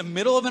they, in the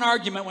middle of an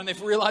argument, when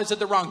they've realized that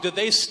they're wrong, do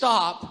they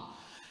stop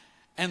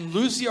and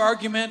lose the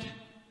argument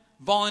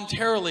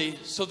voluntarily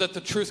so that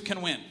the truth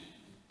can win?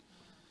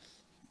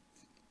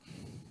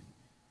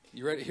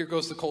 You ready? Here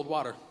goes the cold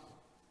water.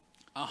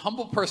 A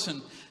humble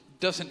person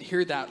doesn't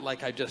hear that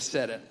like I just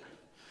said it.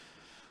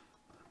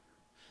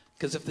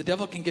 Because if the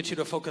devil can get you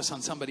to focus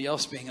on somebody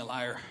else being a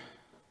liar,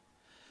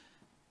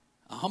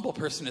 a humble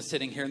person is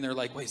sitting here and they're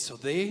like, wait, so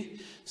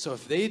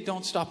if they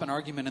don't stop an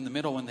argument in the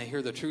middle when they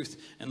hear the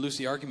truth and lose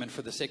the argument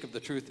for the sake of the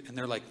truth, and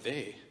they're like,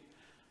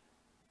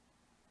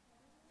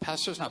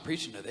 Pastor's not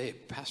preaching to they,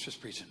 Pastor's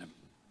preaching to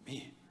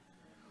me.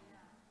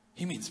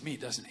 He means me,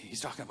 doesn't he?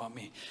 He's talking about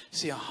me.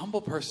 See, a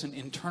humble person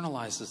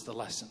internalizes the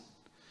lesson.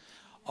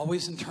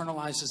 Always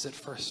internalizes it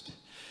first.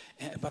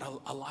 But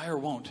a liar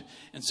won't.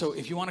 And so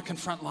if you want to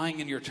confront lying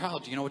in your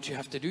child, you know what you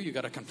have to do? You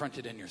got to confront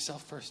it in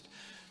yourself first.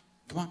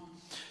 Come on.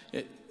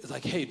 It's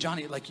like, hey,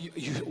 Johnny, like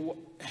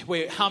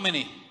wait, how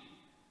many?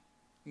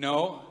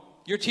 No.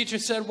 Your teacher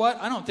said what?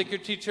 I don't think your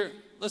teacher,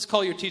 let's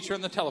call your teacher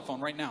on the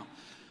telephone right now.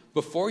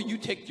 Before you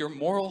take your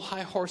moral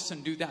high horse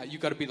and do that, you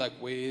got to be like,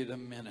 wait a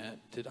minute.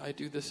 Did I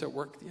do this at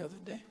work the other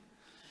day?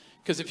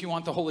 Because if you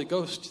want the Holy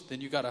Ghost, then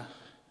you got to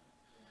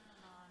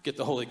get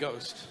the Holy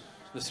Ghost,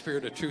 the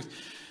Spirit of truth.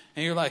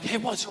 And you're like, hey,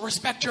 well,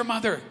 respect your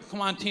mother. Come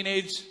on,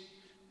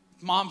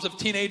 moms of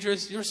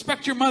teenagers, you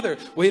respect your mother.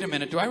 Wait a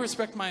minute, do I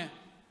respect my...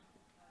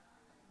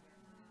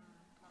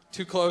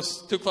 Too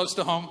close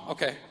to home?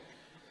 Okay.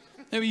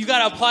 Maybe you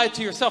got to apply it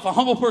to yourself. A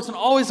humble person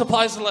always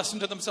applies the lesson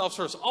to themselves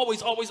first.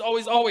 Always, always,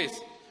 always, always.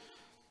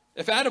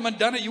 If Adam had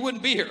done it, you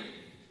wouldn't be here.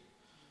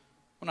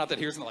 Well, not that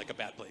here's not like a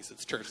bad place.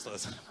 It's church, so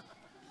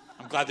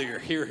I'm glad that you're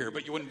here,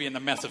 but you wouldn't be in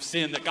the mess of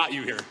sin that got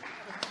you here.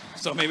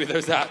 So maybe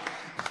there's that.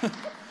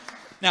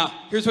 Now,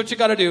 here's what you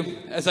got to do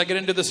as I get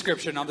into the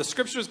scripture. Now, the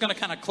scripture is going to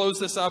kind of close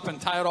this up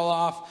and tie it all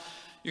off.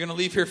 You're going to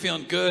leave here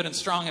feeling good and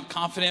strong and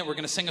confident. We're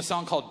going to sing a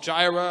song called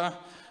Jireh,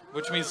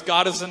 which means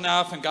God is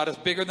enough and God is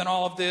bigger than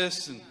all of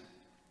this.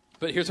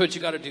 But here's what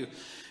you got to do.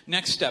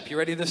 Next step. You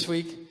ready this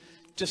week?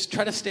 Just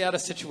try to stay out of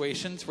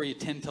situations where you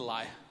tend to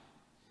lie.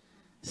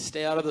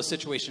 Stay out of those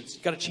situations.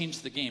 You got to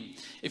change the game.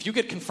 If you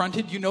get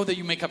confronted, you know that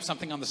you make up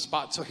something on the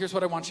spot. So here's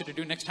what I want you to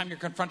do. Next time you're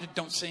confronted,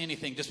 don't say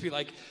anything. Just be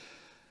like,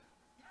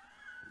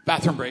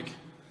 bathroom break.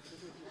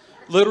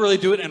 Literally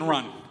do it and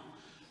run.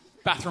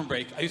 Bathroom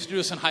break. I used to do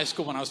this in high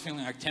school when I was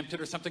feeling like tempted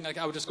or something. Like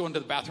I would just go into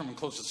the bathroom and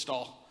close the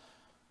stall.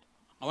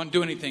 I wouldn't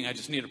do anything. I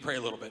just need to pray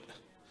a little bit.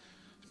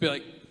 Be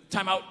like,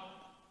 time out,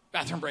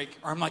 bathroom break.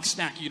 Or I'm like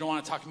Snacky. You don't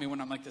want to talk to me when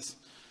I'm like this.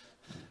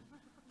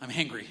 I'm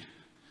hangry.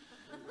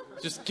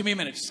 Just give me a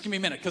minute. Just give me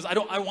a minute. Because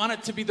I want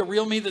it to be the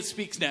real me that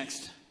speaks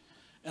next.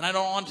 And I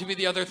don't want it to be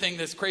the other thing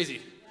that's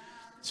crazy.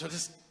 So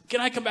just,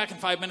 can I come back in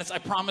 5 minutes? I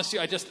promise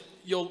you,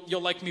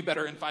 you'll like me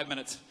better in 5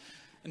 minutes.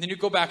 And then you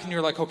go back and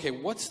you're like, okay,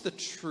 what's the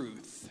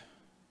truth?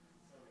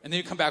 And then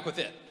you come back with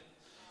it.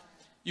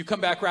 You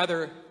come back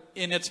rather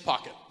in its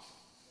pocket,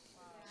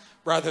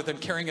 rather than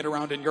carrying it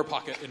around in your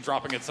pocket and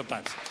dropping it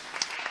sometimes.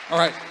 All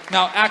right.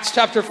 Now, Acts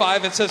chapter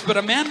 5, it says, but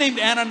a man named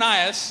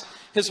Ananias,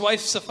 his wife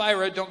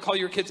Sapphira, don't call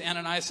your kids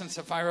Ananias and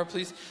Sapphira,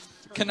 please,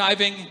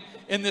 conniving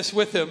in this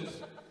with him.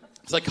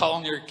 It's like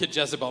calling your kid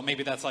Jezebel.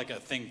 Maybe that's like a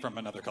thing from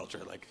another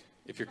culture. Like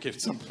if your kid,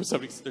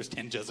 there's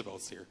 10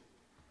 Jezebels here.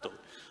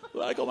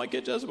 I call my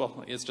kid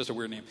Jezebel. It's just a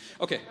weird name.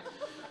 Okay.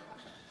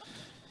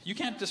 You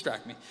can't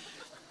distract me.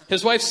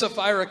 His wife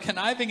Sapphira,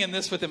 conniving in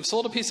this with him,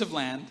 sold a piece of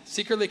land,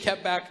 secretly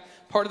kept back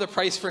part of the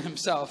price for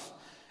himself,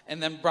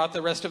 and then brought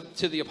the rest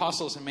to the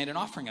apostles and made an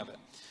offering of it.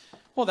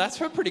 Well,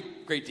 that's a pretty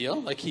great deal.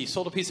 Like he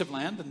sold a piece of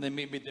land, and then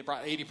maybe they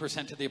brought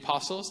 80% to the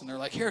apostles, and they're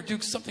like, here, do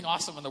something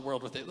awesome in the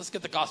world with it. Let's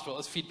get the gospel.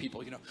 Let's feed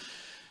people, you know.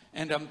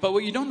 And but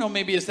what you don't know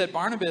maybe is that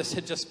Barnabas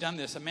had just done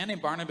this. A man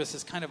named Barnabas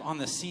is kind of on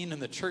the scene in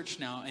the church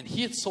now, and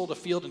he had sold a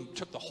field and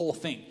took the whole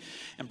thing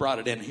and brought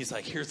it in. He's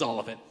like, here's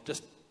all of it.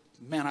 Just,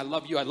 man, I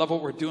love you. I love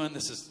what we're doing.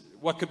 This is,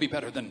 what could be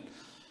better than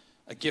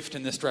a gift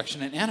in this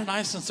direction? And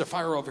Ananias and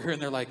Sapphira over here,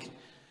 and they're like,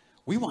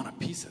 we want a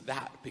piece of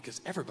that, because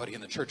everybody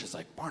in the church is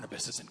like,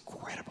 Barnabas is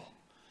incredible.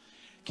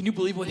 Can you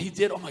believe what he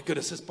did? Oh my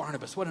goodness, this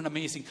Barnabas, what an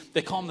amazing,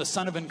 they call him the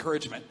son of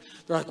encouragement.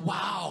 They're like,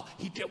 wow,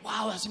 he did,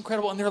 wow, that's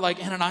incredible. And they're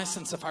like, Ananias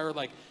and Sapphira are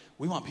like,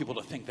 we want people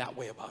to think that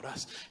way about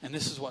us. And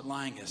this is what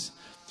lying is.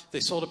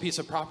 They sold a piece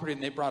of property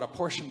and they brought a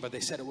portion, but they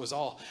said it was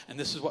all. And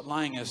this is what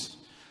lying is.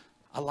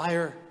 A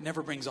liar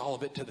never brings all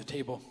of it to the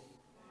table.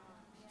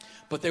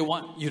 But they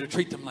want you to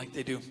treat them like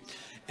they do.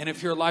 And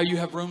if you're a liar, you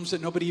have rooms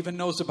that nobody even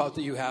knows about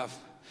that you have.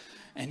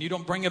 And you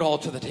don't bring it all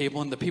to the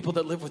table. And the people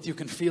that live with you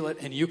can feel it.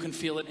 And you can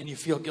feel it. And you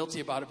feel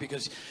guilty about it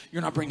because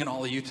you're not bringing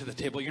all of you to the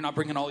table. You're not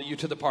bringing all of you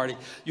to the party.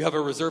 You have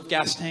a reserve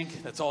gas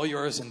tank that's all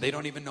yours and they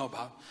don't even know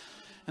about.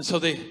 And so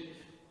they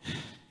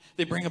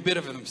bring a bit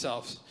of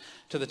themselves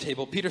to the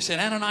table. Peter said,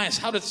 Ananias,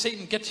 how did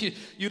Satan get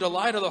you to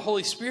lie to the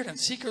Holy Spirit and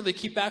secretly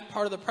keep back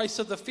part of the price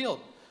of the field?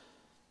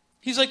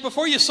 He's like,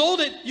 before you sold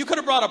it, you could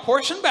have brought a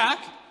portion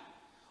back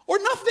or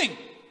nothing.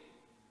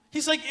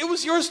 He's like, it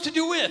was yours to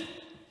do with.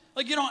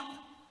 Like, you know,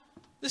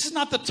 this is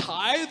not the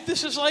tithe.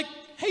 This is like,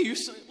 hey, you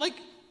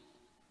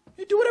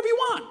do whatever you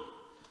want.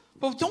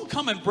 But don't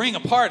come and bring a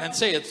part and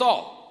say it's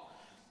all.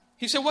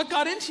 He said, what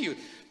got into you?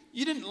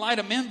 You didn't lie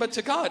to men, but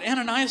to God.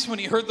 Ananias, when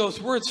he heard those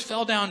words,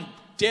 fell down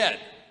dead.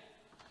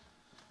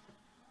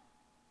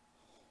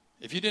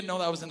 If you didn't know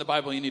that was in the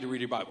Bible, you need to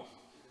read your Bible.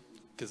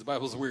 Because the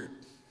Bible's weird.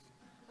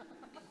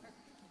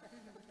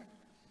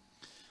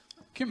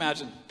 Can you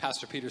imagine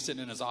Pastor Peter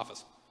sitting in his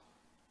office?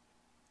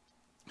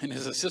 And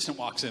his assistant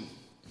walks in.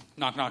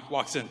 Knock, knock,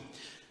 walks in.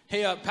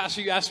 Hey, Pastor,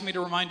 you asked me to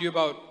remind you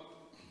about...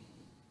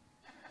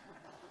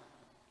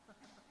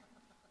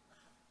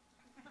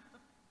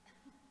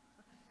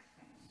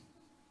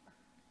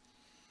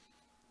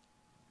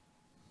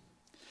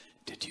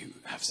 Did you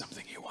have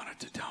something you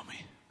wanted to tell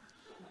me?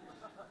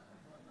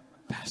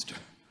 Pastor.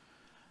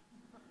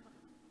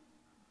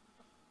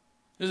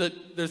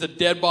 There's a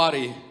dead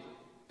body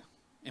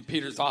in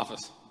Peter's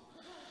office.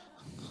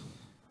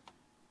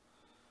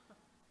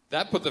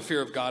 That put the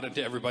fear of God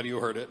into everybody who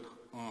heard it.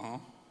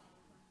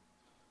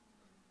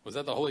 Was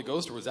that the Holy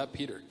Ghost or was that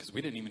Peter? Because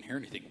we didn't even hear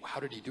anything. How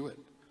did he do it?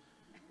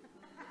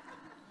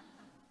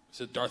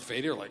 Is it Darth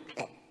Vader? Like...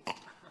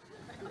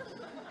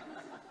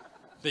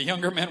 The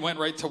younger men went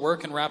right to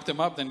work and wrapped him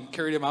up, then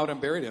carried him out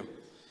and buried him.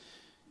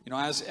 You know,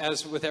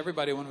 as with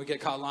everybody, when we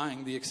get caught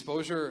lying, the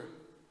exposure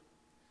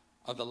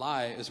of the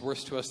lie is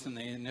worse to us than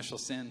the initial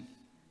sin.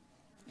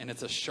 And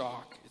it's a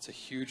shock. It's a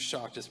huge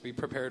shock. Just be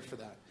prepared for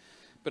that.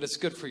 But it's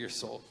good for your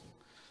soul.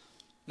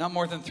 Not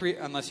more than 3,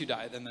 unless you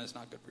die, then that's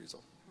not good for your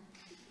soul.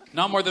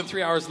 Not more than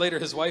 3 hours later,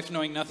 his wife,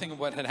 knowing nothing of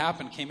what had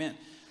happened, came in.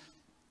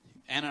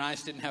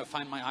 Ananias didn't have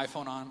Find My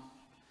iPhone on.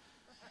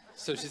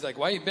 So she's like,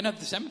 why have you been at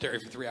the cemetery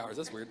for 3 hours?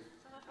 That's weird.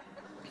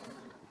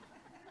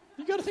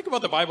 You got to think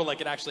about the Bible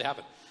like it actually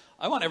happened.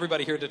 I want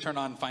everybody here to turn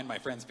on Find My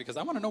Friends because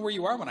I want to know where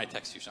you are when I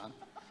text you, Sean.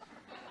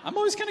 I'm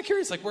always kind of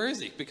curious, like, where is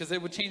he? Because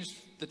it would change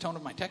the tone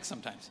of my text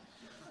sometimes.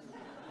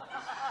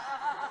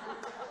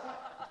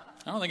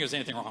 I don't think there's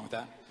anything wrong with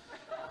that.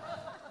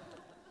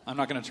 I'm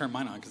not going to turn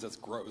mine on because that's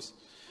gross.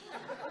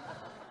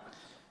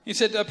 He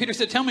said, Peter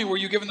said, tell me, were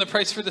you given the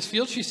price for this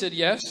field? She said,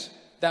 yes,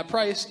 that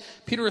price.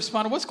 Peter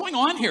responded, what's going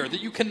on here?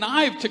 That you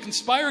connive to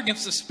conspire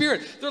against the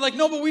Spirit? They're like,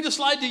 no, but we just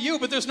lied to you,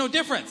 but there's no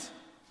difference.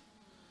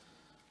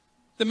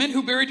 The men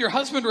who buried your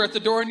husband are at the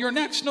door and you're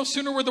next. No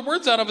sooner were the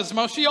words out of his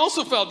mouth, she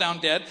also fell down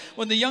dead.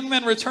 When the young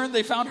men returned,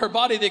 they found her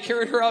body. They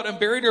carried her out and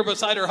buried her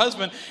beside her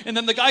husband. And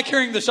then the guy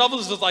carrying the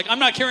shovels was like, I'm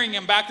not carrying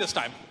him back this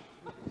time.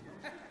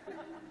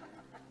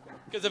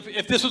 Because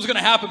if this was going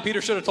to happen, Peter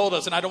should have told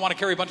us, and I don't want to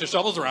carry a bunch of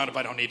shovels around if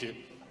I don't need to.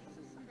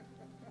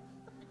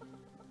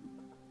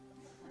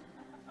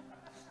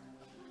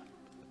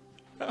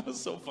 That was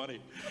so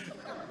funny.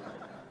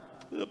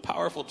 A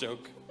powerful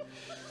joke.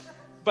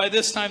 By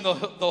this time, the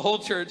whole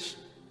church,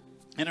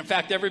 and in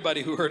fact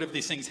everybody who heard of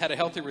these things, had a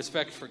healthy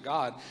respect for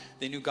God.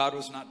 They knew God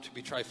was not to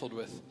be trifled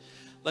with.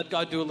 Let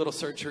God do a little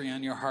surgery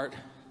on your heart.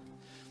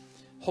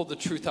 Hold the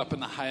truth up in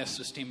the highest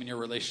esteem in your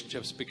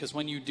relationships, because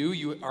when you do,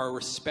 you are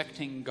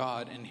respecting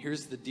God. And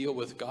here's the deal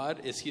with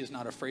God, is he is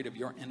not afraid of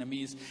your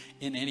enemies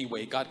in any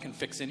way. God can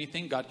fix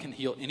anything. God can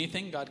heal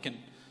anything. God can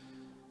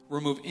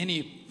remove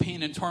any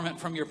pain and torment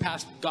from your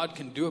past. God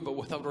can do it, but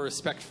without a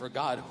respect for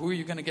God, who are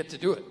you going to get to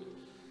do it?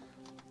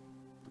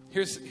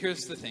 Here's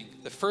the thing.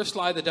 The first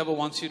lie the devil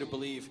wants you to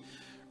believe,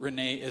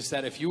 Renee, is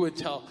that if you would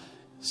tell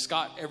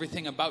Scott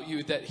everything about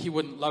you, that he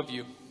wouldn't love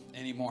you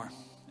anymore.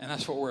 And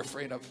that's what we're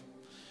afraid of.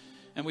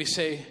 And we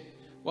say,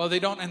 well, they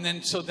don't. And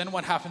then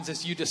what happens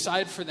is you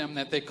decide for them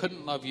that they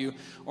couldn't love you.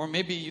 Or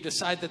maybe you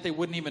decide that they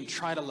wouldn't even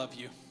try to love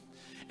you.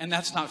 And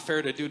that's not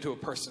fair to do to a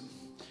person.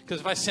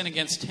 Because if I sin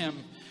against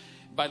him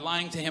by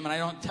lying to him and I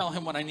don't tell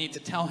him what I need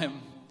to tell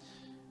him,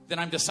 then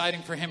I'm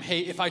deciding for him, hey,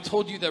 if I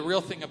told you the real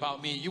thing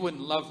about me, you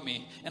wouldn't love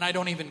me. And I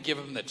don't even give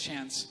him the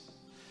chance.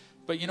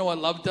 But you know what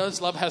love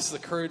does? Love has the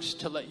courage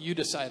to let you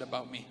decide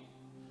about me.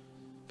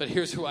 But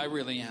here's who I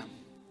really am.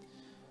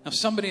 Now,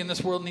 somebody in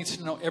this world needs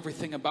to know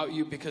everything about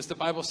you, because the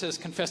Bible says,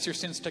 confess your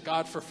sins to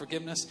God for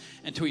forgiveness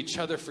and to each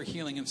other for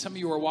healing. And some of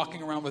you are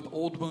walking around with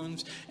old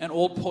wounds and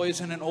old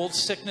poison and old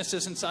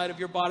sicknesses inside of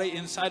your body,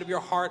 inside of your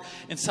heart,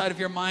 inside of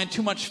your mind.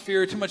 Too much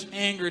fear, too much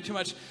anger, too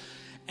much...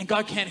 And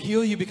God can't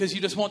heal you because you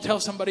just won't tell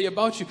somebody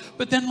about you.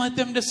 But then let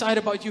them decide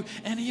about you.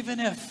 And even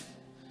if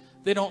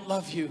they don't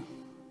love you,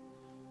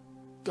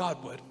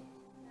 God would.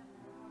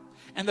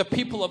 And the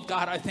people of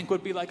God, I think,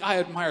 would be like, I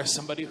admire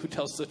somebody who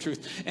tells the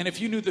truth. And if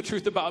you knew the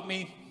truth about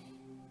me,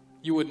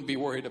 you wouldn't be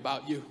worried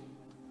about you.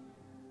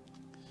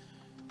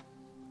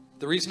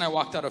 The reason I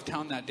walked out of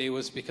town that day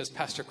was because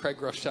Pastor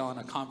Craig Rochelle in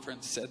a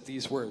conference said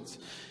these words.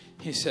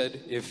 He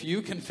said, if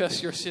you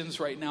confess your sins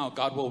right now,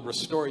 God will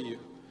restore you.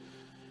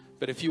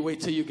 But if you wait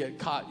till you get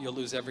caught, you'll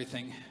lose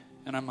everything.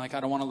 And I'm like, I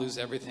don't want to lose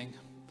everything.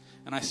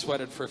 And I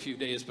sweated for a few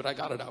days, but I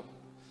got it out.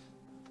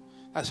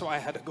 That's why I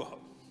had to go out.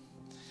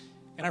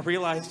 And I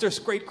realized there's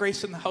great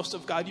grace in the house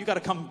of God. You got to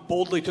come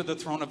boldly to the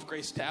throne of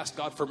grace to ask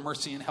God for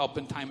mercy and help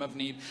in time of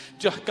need.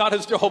 God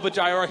is Jehovah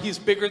Jireh. He's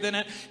bigger than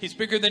it. He's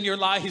bigger than your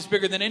lie. He's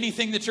bigger than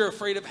anything that you're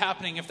afraid of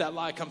happening. If that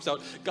lie comes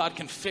out, God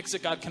can fix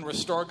it. God can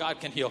restore.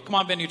 God can heal. Come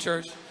on, Venue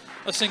Church.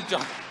 Let's sing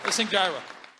Jireh.